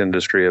sex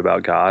industry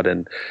about God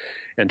and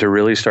to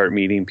really start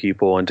meeting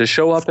people and to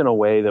show up in a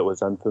way that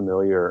was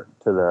unfamiliar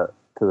to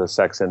the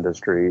sex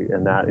industry.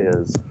 And that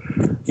is,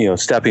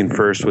 stepping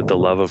first with the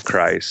love of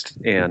Christ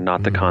and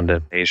not the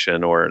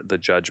condemnation or the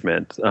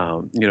judgment.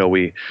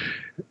 We,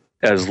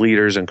 as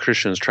leaders and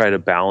Christians, try to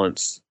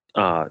balance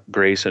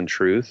grace and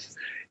truth.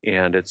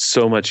 And it's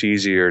so much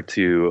easier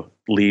to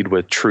lead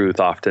with truth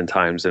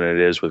oftentimes than it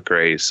is with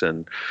grace.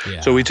 And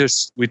so we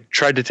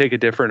tried to take a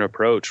different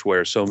approach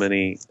where so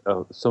many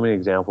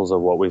examples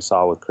of what we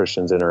saw with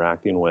Christians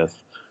interacting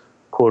with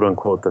quote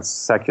unquote the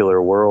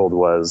secular world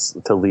was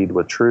to lead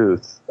with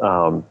truth.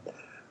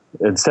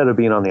 Instead of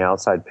being on the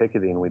outside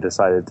picketing, we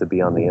decided to be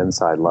on the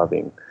inside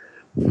loving.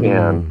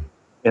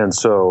 And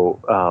so,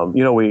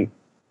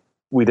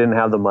 we didn't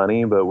have the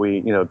money, but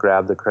we,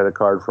 grabbed the credit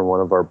card from one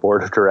of our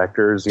board of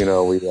directors,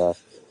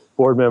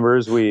 board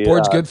members.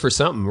 Board's good for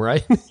something,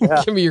 right?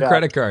 Yeah, Give me your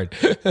credit card.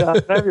 Can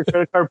I have your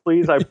credit card,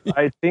 please?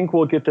 I think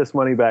we'll get this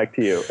money back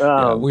to you.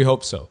 We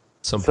hope so.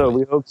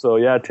 We hope so.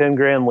 Yeah.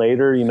 $10,000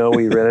 later,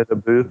 we rented a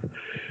booth.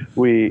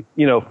 We,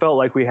 felt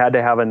like we had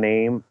to have a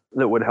name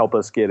that would help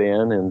us get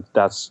in. And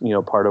that's,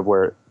 part of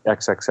where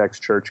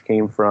XXX Church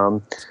came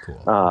from.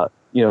 Cool.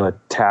 A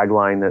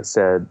tagline that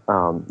said,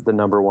 the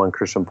number one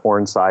Christian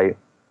porn site,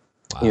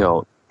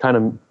 Wow. kind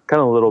of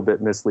a little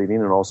bit misleading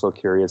and also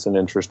curious and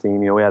interesting.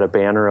 We had a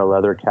banner, a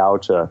leather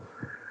couch, a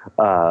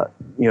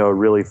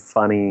really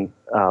funny,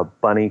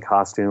 bunny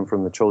costume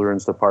from the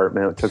children's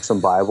department. Took some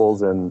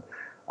Bibles and,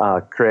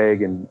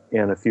 Craig and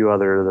a few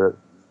other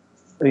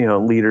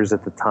leaders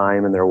at the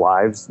time and their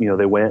wives,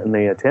 they went and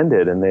they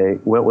attended and they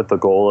went with the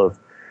goal of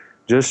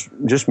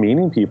just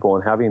meeting people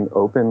and having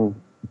open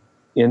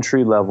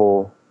entry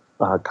level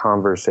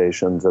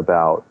conversations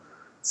about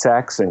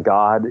sex and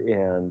God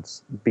and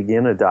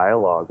begin a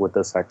dialogue with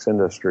the sex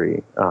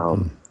industry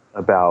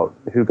about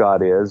who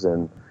God is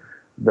and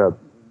the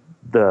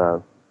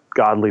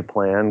godly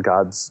plan,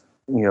 God's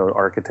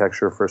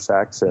architecture for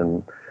sex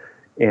and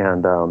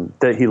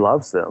that He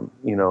loves them.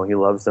 He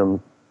loves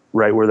them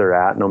right where they're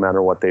at, no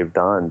matter what they've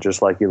done,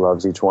 just like He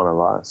loves each one of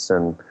us.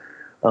 And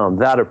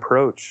that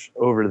approach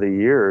over the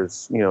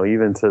years,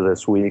 even to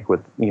this week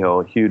with,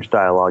 huge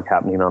dialogue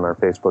happening on our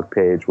Facebook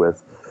page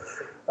with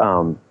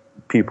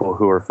people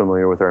who are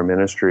familiar with our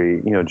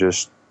ministry,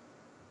 just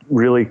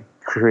really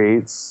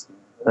creates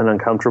an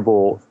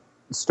uncomfortable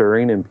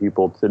stirring in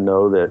people to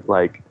know that,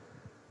 like,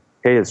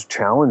 hey, it's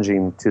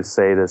challenging to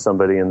say to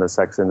somebody in the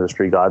sex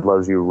industry, God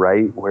loves you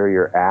right where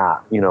you're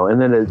at,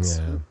 and then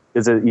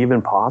is it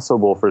even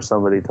possible for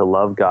somebody to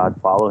love God,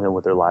 follow Him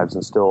with their lives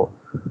and still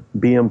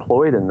be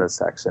employed in the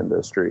sex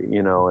industry,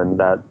 and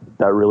that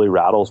really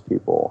rattles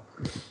people.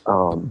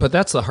 But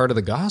that's the heart of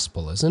the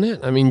gospel, isn't it?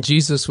 I mean,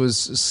 Jesus was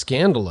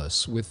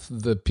scandalous with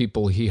the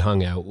people He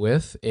hung out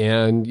with.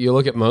 And you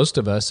look at most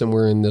of us and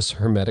we're in this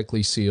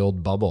hermetically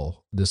sealed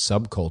bubble, this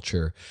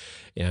subculture.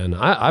 And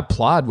I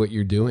applaud what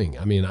you're doing.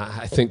 I mean,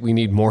 I think we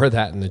need more of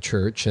that in the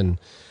church. And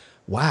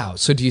wow.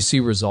 So do you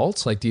see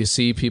results? Like, do you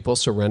see people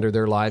surrender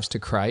their lives to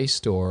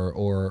Christ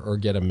or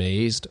get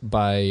amazed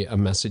by a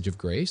message of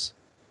grace?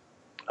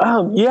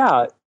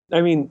 Yeah,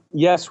 I mean,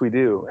 yes, we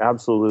do.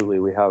 Absolutely.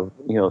 We have,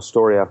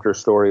 story after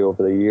story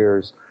over the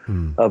years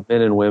of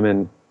men and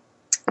women.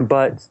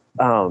 But,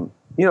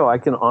 I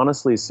can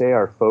honestly say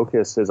our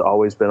focus has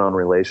always been on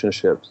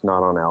relationships,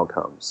 not on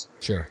outcomes.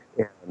 Sure.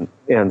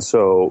 And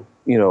so,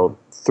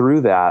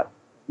 through that,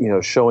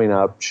 showing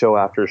up show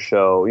after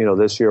show,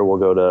 this year we'll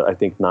go to, I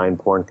think, 9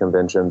 porn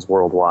conventions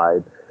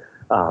worldwide,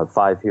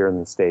 5 here in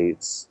the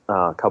States,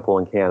 a couple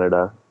in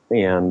Canada,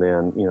 and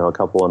then, a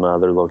couple in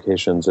other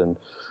locations. And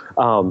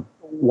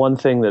one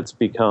thing that's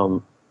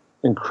become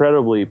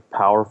incredibly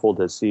powerful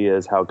to see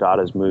is how God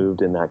has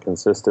moved in that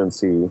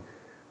consistency,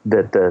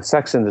 that the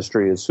sex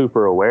industry is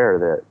super aware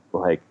that,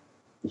 like,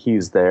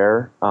 he's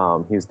there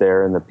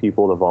in the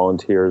people, the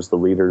volunteers, the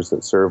leaders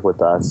that serve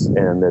with us,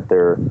 and that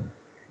there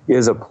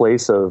is a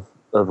place of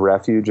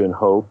refuge and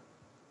hope,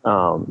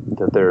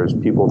 that there's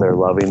people there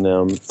loving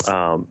them,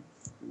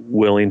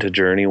 willing to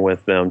journey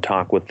with them,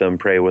 talk with them,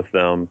 pray with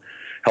them,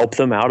 help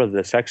them out of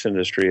the sex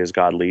industry as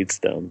God leads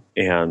them.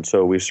 And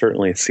so we've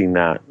certainly seen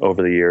that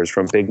over the years,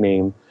 from big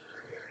name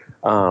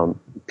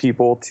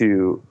people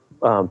to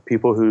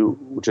people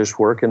who just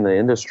work in the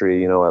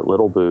industry, at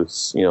little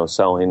booths,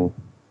 selling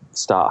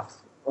stuff.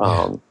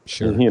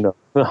 Sure.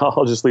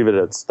 I'll just leave it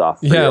at stuff.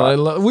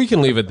 Yeah, we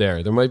can leave it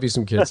there. There might be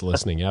some kids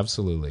listening.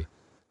 Absolutely.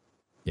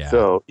 Yeah.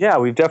 So, yeah,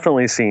 we've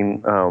definitely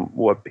seen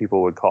what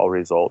people would call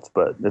results,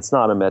 but it's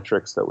not a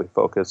metrics that we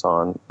focus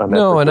on.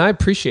 No, and I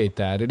appreciate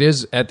that. It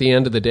is, at the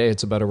end of the day,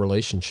 it's about a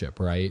relationship,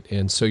 right?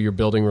 And so you're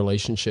building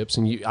relationships,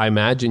 and I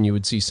imagine you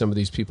would see some of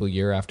these people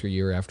year after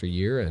year after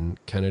year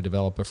and kind of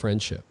develop a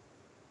friendship.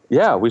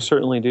 Yeah, we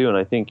certainly do. And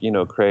I think,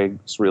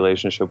 Craig's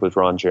relationship with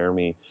Ron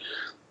Jeremy,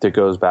 that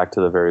goes back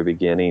to the very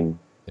beginning.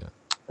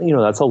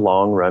 That's a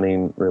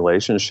long-running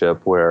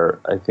relationship where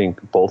I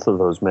think both of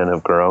those men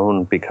have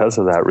grown because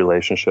of that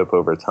relationship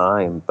over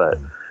time. But,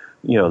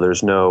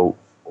 there's no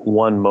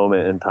one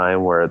moment in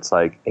time where it's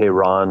like, hey,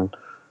 Ron,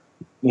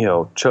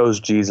 chose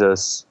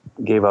Jesus,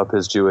 gave up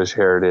his Jewish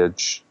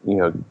heritage,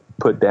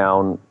 put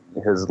down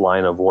his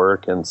line of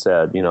work and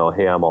said,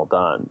 hey, I'm all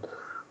done.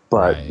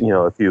 But,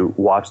 right. If you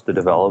watch the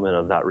development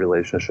of that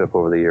relationship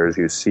over the years,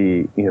 you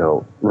see,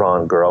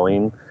 Ron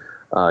growing.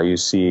 You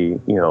see,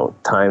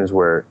 times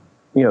where,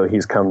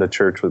 he's come to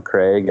church with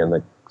Craig, and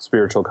the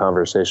spiritual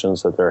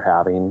conversations that they're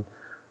having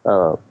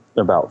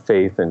about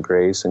faith and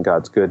grace and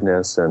God's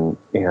goodness, and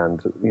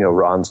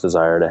Ron's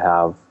desire to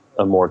have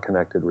a more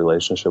connected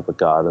relationship with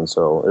God. And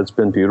so it's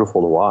been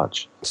beautiful to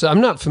watch. So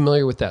I'm not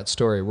familiar with that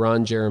story.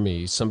 Ron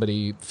Jeremy,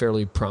 somebody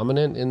fairly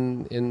prominent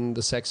in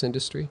the sex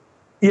industry?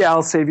 Yeah,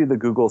 I'll save you the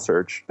Google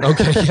search.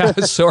 Okay, yeah,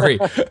 sorry.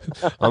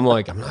 I'm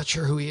not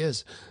sure who he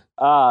is.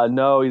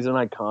 No, he's an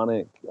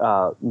iconic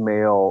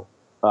male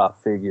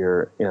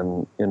figure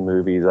in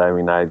movies. I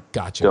mean, I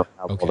Gotcha. don't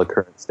have all the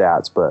current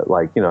stats, but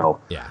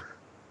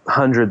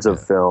hundreds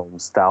of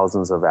films,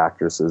 thousands of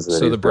actresses.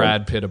 So the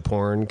Brad Pitt of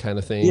porn kind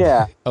of thing?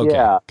 Yeah. Okay,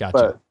 yeah,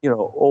 gotcha. But,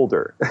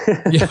 older.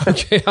 Yeah,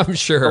 okay, I'm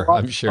sure. A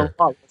lot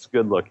less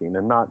good looking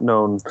and not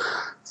known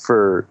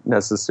for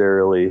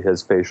necessarily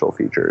his facial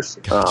features.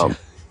 Gotcha.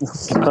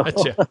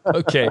 Gotcha.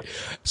 Okay.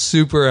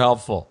 Super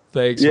helpful.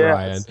 Thanks,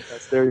 Ryan.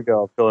 Yes, there you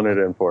go. I'm filling it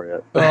in for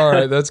you. All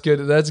right. That's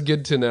good. That's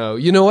good to know.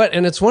 You know what?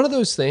 And it's one of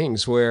those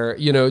things where,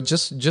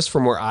 just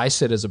from where I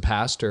sit as a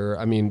pastor,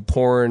 I mean,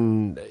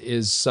 porn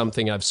is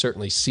something I've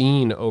certainly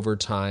seen over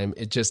time.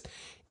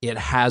 It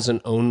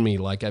hasn't owned me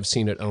like I've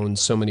seen it own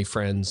so many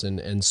friends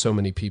and so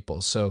many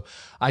people. So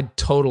I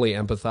totally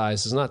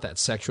empathize. It's not that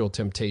sexual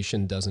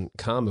temptation doesn't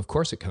come. Of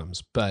course it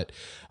comes, but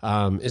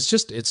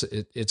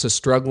it's a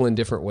struggle in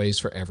different ways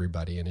for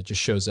everybody, and it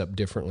just shows up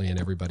differently in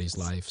everybody's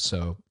life.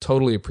 So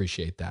totally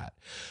appreciate that.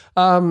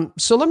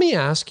 So let me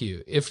ask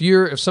you, if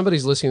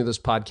somebody's listening to this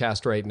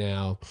podcast right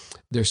now,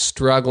 they're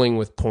struggling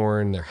with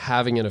porn, they're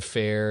having an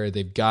affair,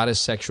 they've got a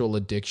sexual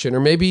addiction,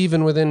 or maybe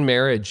even within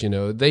marriage,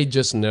 they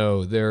just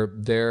know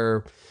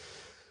their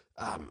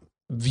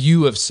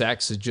view of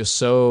sex is just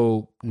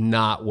so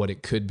not what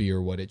it could be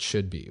or what it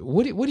should be.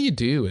 What do you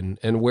do,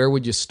 and where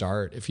would you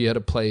start if you had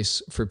a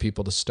place for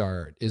people to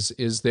start?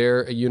 Is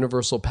there a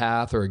universal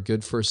path or a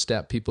good first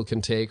step people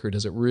can take, or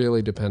does it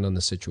really depend on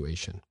the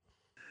situation?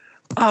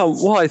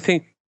 Well, I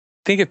think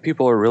if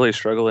people are really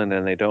struggling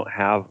and they don't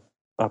have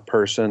a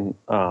person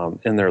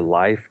in their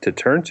life to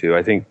turn to,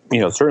 I think,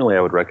 certainly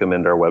I would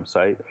recommend our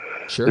website.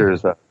 Sure.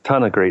 There's a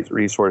ton of great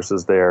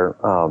resources there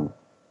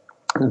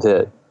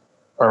that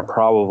are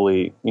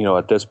probably,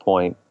 at this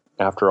point,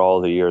 after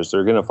all the years,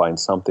 they're going to find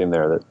something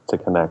there to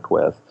connect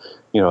with,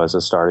 as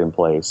a starting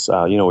place.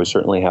 We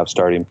certainly have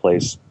starting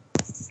place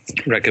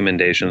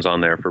recommendations on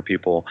there for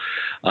people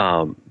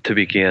to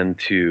begin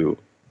to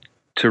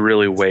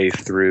really weigh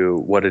through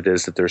what it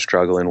is that they're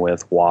struggling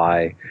with,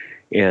 why,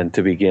 and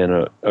to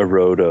begin a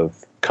road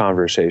of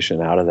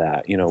conversation out of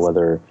that,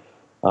 whether,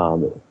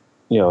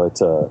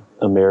 it's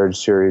a marriage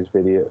series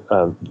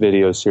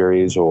video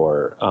series,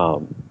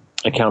 or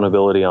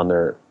accountability on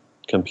their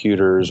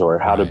computers, or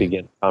how to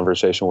begin a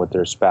conversation with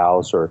their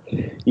spouse, or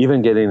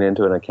even getting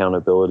into an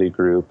accountability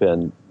group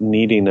and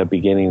needing a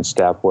beginning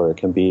step where it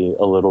can be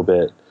a little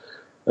bit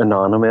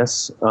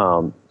anonymous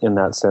in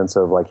that sense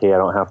of like, hey, I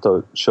don't have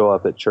to show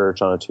up at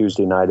church on a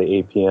Tuesday night at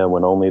 8 p.m.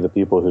 when only the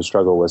people who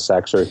struggle with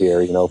sex are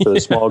here, for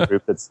the small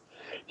group that's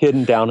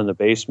hidden down in the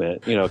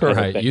basement,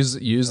 right.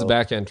 Use the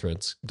back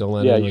entrance. Don't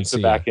let anyone use see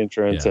the back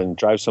entrance and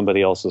drive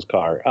somebody else's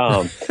car.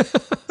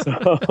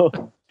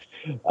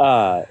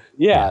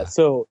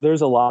 So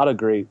there's a lot of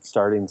great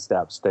starting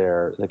steps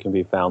there that can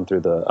be found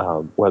through the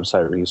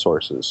website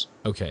resources.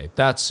 Okay,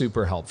 that's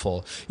super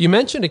helpful. You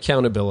mentioned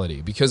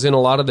accountability because in a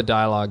lot of the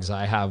dialogues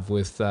I have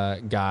with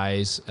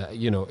guys,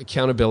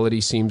 accountability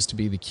seems to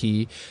be the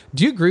key.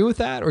 Do you agree with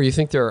that, or you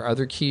think there are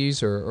other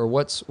keys, or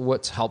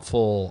what's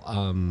helpful?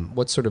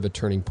 What's sort of a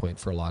turning point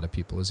for a lot of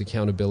people? Is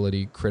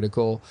accountability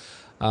critical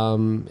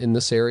in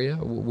this area?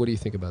 What do you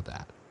think about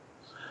that?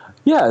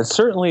 Yeah, it's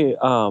certainly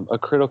a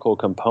critical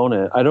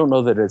component. I don't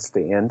know that it's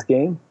the end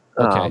game,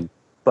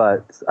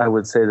 but I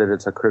would say that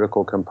it's a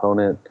critical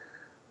component,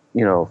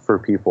 for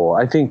people.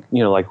 I think,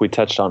 like we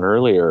touched on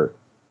earlier,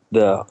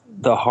 the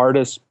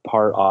hardest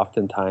part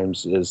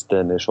oftentimes is the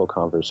initial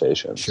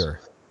conversations. Sure.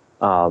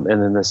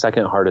 And then the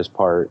second hardest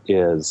part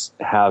is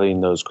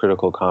having those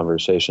critical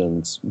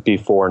conversations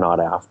before, not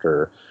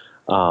after,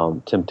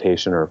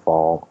 temptation or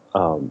fall,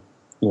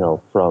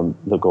 from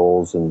the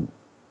goals and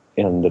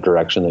the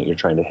direction that you're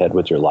trying to head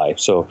with your life.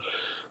 So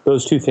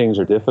those two things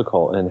are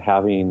difficult, and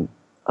having,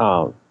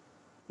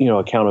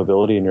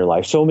 accountability in your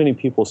life. So many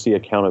people see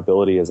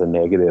accountability as a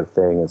negative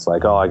thing. It's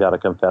like, oh, I got to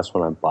confess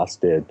when I'm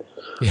busted,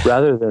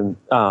 rather than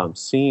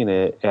seeing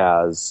it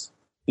as,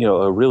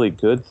 a really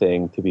good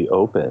thing to be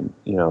open.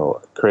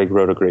 Craig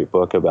wrote a great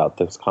book about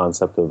this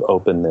concept of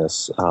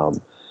openness,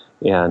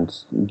 and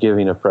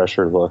giving a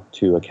fresher look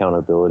to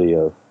accountability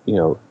of,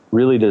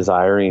 really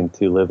desiring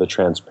to live a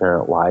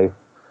transparent life,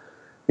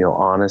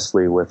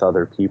 honestly with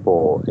other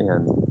people,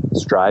 and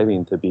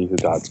striving to be who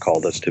God's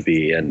called us to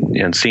be,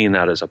 and seeing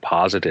that as a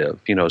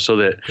positive, so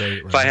that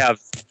if I have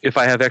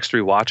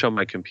X3 Watch on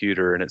my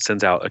computer and it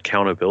sends out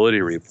accountability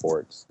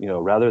reports,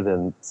 rather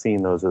than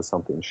seeing those as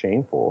something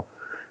shameful,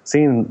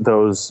 seeing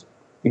those,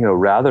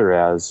 rather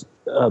as,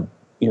 a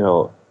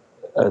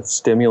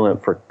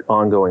stimulant for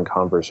ongoing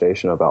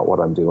conversation about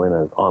what I'm doing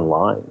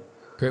online.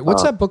 Great.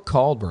 What's that book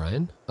called,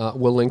 Brian?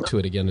 We'll link to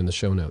it again in the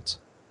show notes.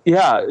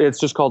 Yeah, it's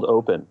just called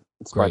Open.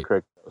 It's Great. by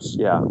Craig.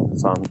 Yeah,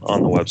 it's on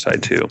the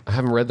website too. I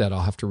haven't read that.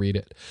 I'll have to read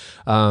it.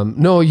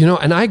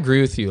 And I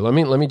agree with you. Let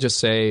me just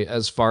say,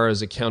 as far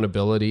as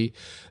accountability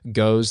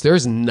goes,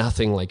 there's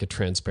nothing like a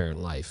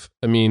transparent life.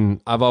 I mean,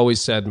 I've always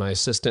said my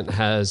assistant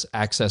has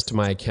access to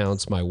my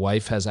accounts. My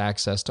wife has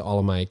access to all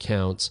of my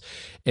accounts.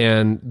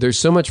 And there's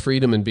so much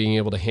freedom in being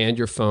able to hand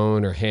your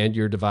phone or hand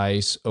your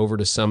device over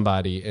to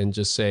somebody and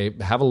just say,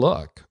 have a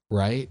look,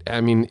 right?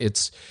 I mean,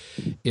 it's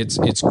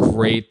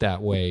great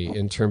that way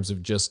in terms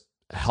of just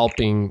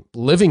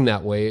living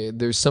that way.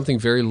 There's something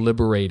very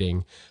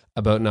liberating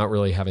about not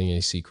really having any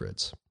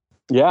secrets.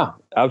 Yeah,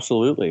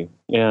 absolutely.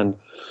 And,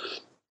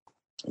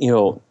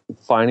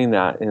 finding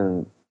that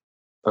in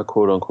a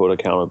quote unquote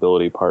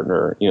accountability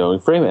partner,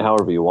 frame it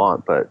however you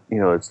want, but,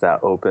 it's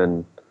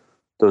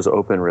those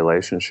open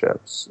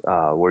relationships,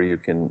 where you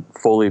can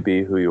fully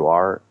be who you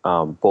are,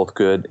 both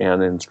good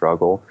and in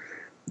struggle,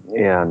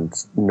 and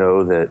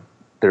know that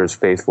there's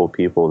faithful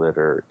people that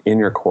are in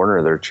your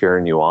corner, they're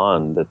cheering you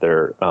on, that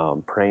they're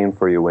praying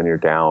for you when you're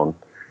down,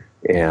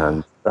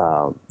 and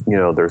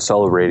they're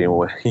celebrating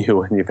with you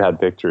when you've had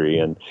victory,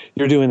 and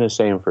you're doing the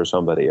same for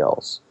somebody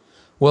else.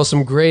 Well,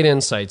 some great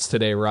insights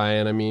today,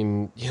 Ryan. I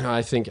mean,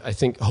 I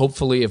think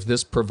hopefully if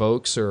this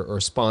provokes or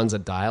spawns a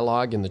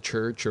dialogue in the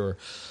church or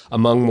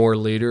among more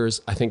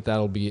leaders, I think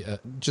that'll be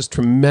just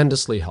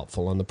tremendously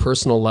helpful on the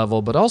personal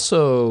level, but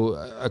also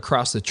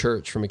across the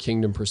church from a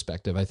kingdom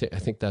perspective. I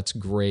think that's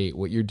great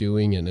what you're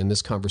doing, and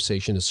this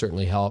conversation has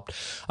certainly helped.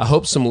 I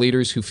hope some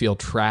leaders who feel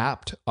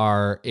trapped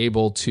are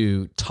able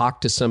to talk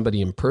to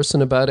somebody in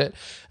person about it,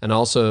 and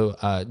also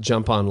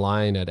jump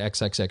online at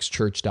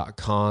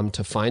xxxchurch.com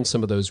to find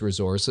some of those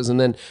resources. And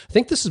then I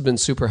think this has been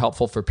super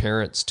helpful for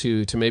parents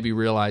to maybe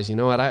realize,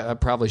 I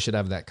probably should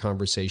have that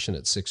conversation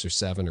at 6 or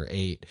 7 or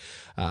 8.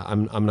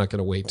 I'm not going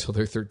to wait till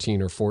they're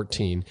 13 or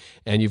 14.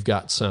 And you've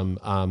got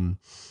some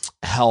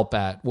help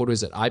at, what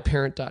is it,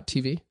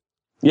 iParent.tv?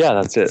 Yeah,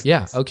 that's it.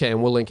 Yeah. Okay.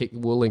 And we'll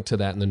link to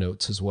that in the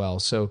notes as well.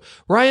 So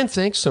Ryan,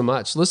 thanks so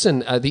much. Listen,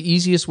 the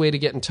easiest way to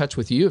get in touch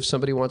with you if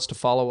somebody wants to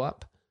follow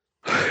up.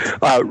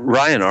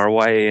 Ryan,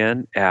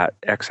 RYAN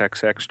at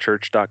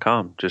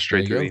xxxchurch.com, just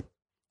straight through me.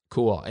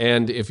 Cool.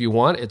 And if you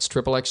want, it's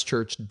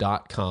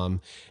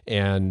xxxchurch.com.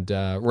 And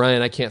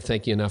Ryan, I can't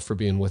thank you enough for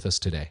being with us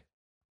today.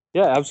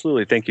 Yeah,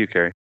 absolutely. Thank you,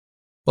 Carey.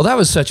 Well, that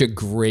was such a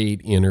great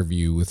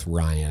interview with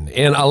Ryan.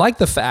 And I like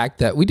the fact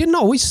that we didn't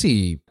always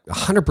see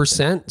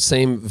 100%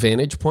 same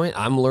vantage point.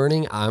 I'm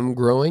learning, I'm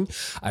growing.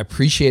 I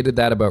appreciated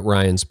that about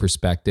Ryan's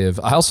perspective.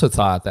 I also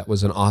thought that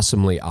was an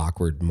awesomely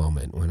awkward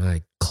moment when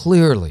I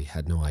clearly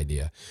had no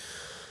idea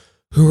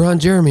who Ron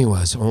Jeremy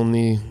was,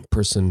 only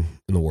person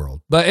in the world.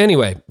 But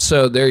anyway,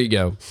 so there you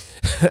go.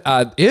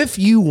 If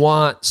you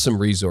want some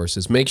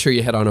resources, make sure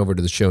you head on over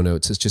to the show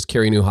notes. It's just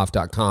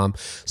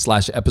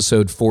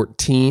careynieuwhof.com/episode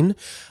 14.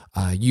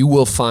 You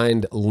will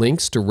find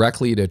links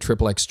directly to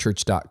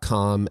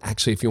xxchurch.com.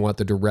 Actually, if you want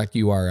the direct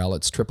URL,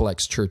 it's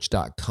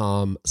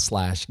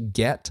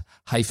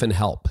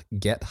xxchurch.com/get-help.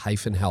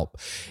 Get-help.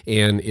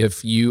 And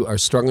if you are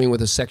struggling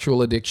with a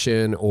sexual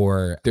addiction,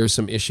 or there's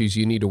some issues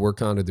you need to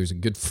work on, or there's a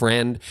good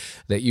friend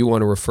that you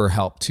want to refer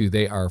help to,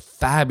 they are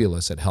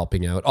fabulous at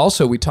helping out.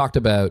 Also, we talked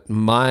about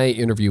my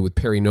interview with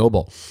Perry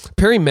Noble.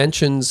 Perry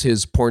mentions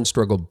his porn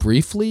struggle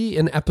briefly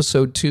in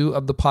episode 2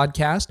 of the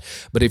podcast,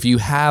 but if you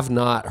have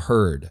not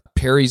heard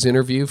Perry's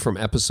interview from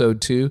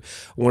episode 2,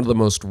 one of the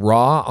most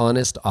raw,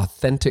 honest,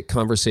 authentic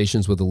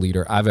conversations with a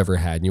leader I've ever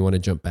had, and you want to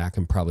jump back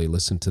and probably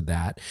listen to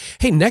that.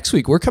 Hey, next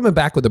week, we're coming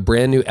back with a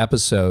brand new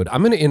episode.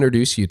 I'm going to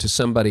introduce you to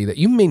somebody that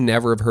you may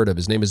never have heard of.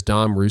 His name is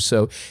Dom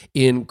Russo,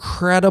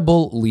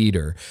 incredible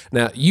leader.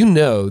 Now, you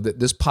know that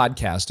this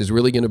podcast is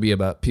really going to be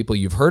about people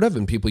you've heard of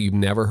and people you've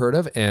never heard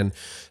of, and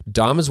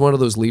Dom is one of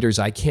those leaders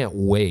I can't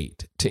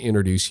wait to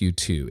introduce you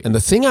to. And the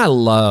thing I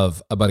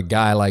love about a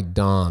guy like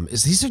Dom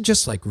is these are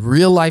just like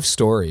real life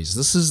stories.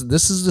 This is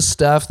the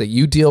stuff that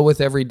you deal with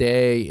every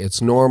day.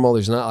 It's normal.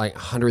 There's not like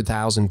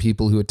 100,000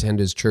 people who attend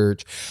his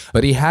church,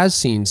 but he has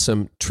seen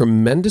some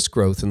tremendous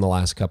growth in the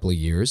last couple of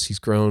years. He's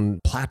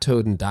grown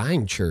plateaued and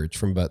dying church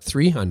from about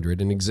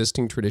 300 in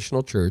existing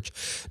traditional church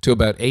to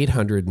about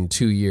 800 in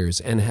 2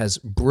 years, and has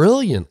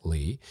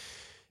brilliantly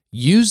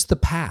used the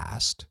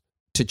past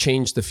to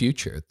change the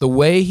future. The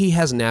way he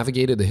has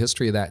navigated the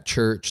history of that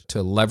church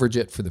to leverage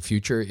it for the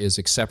future is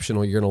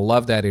exceptional. You're going to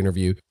love that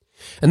interview.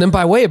 And then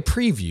by way of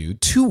preview,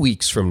 2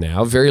 weeks from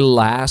now, very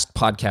last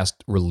podcast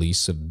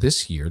release of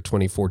this year,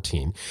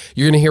 2014,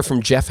 you're going to hear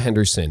from Jeff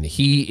Henderson.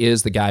 He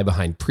is the guy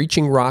behind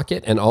Preaching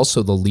Rocket and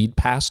also the lead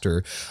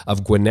pastor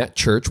of Gwinnett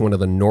Church, one of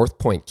the North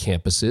Point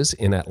campuses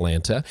in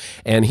Atlanta.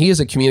 And he is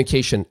a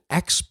communication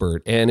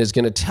expert and is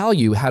going to tell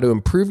you how to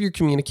improve your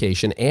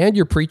communication and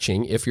your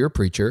preaching, if you're a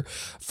preacher,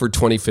 for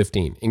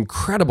 2015.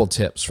 Incredible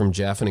tips from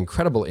Jeff and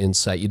incredible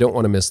insight. You don't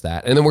want to miss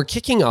that. And then we're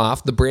kicking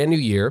off the brand new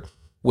year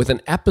with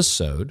an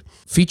episode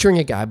featuring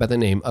a guy by the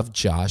name of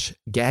Josh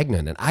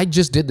Gagnon. And I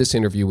just did this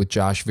interview with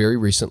Josh very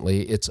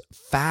recently. It's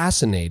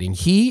fascinating.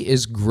 He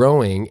is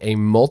growing a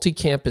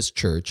multi-campus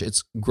church.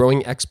 It's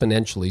growing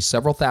exponentially,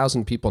 several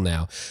thousand people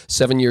now,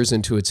 7 years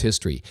into its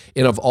history,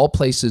 in, of all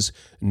places,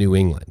 New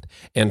England.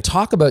 And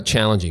talk about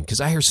challenging,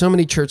 because I hear so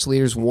many church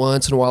leaders,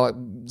 once in a while it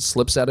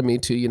slips out of me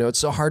too, it's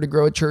so hard to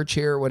grow a church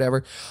here or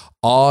whatever.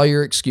 All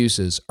your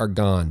excuses are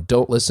gone.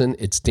 Don't listen.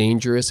 It's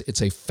dangerous.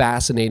 It's a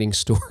fascinating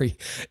story.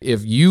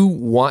 If you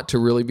want to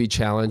really be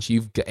challenged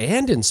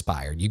and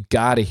inspired, you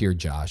got to hear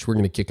Josh. We're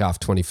going to kick off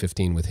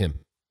 2015 with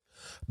him.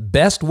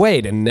 Best way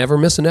to never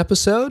miss an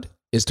episode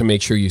is to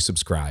make sure you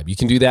subscribe. You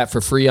can do that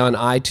for free on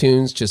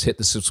iTunes. Just hit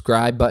the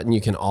subscribe button.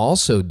 You can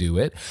also do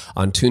it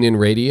on TuneIn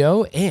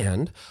Radio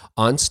and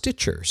on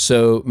Stitcher.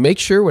 So make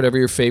sure, whatever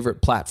your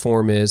favorite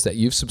platform is, that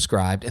you've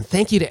subscribed. And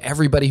thank you to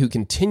everybody who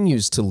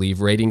continues to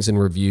leave ratings and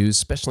reviews,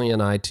 especially on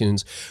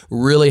iTunes.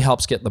 Really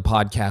helps get the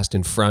podcast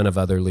in front of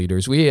other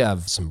leaders. We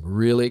have some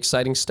really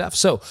exciting stuff.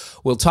 So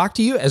we'll talk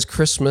to you as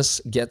Christmas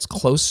gets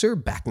closer.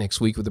 Back next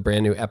week with a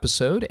brand new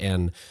episode,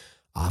 and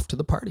off to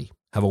the party.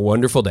 Have a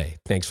wonderful day.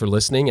 Thanks for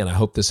listening, and I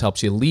hope this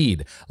helps you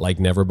lead like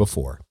never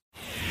before.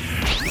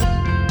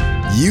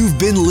 You've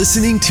been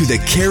listening to the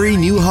Carey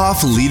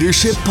Nieuwhof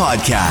Leadership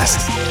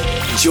Podcast.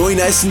 Join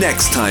us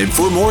next time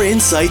for more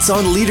insights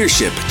on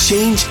leadership,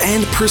 change,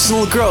 and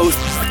personal growth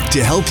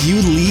to help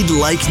you lead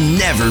like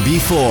never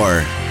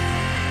before.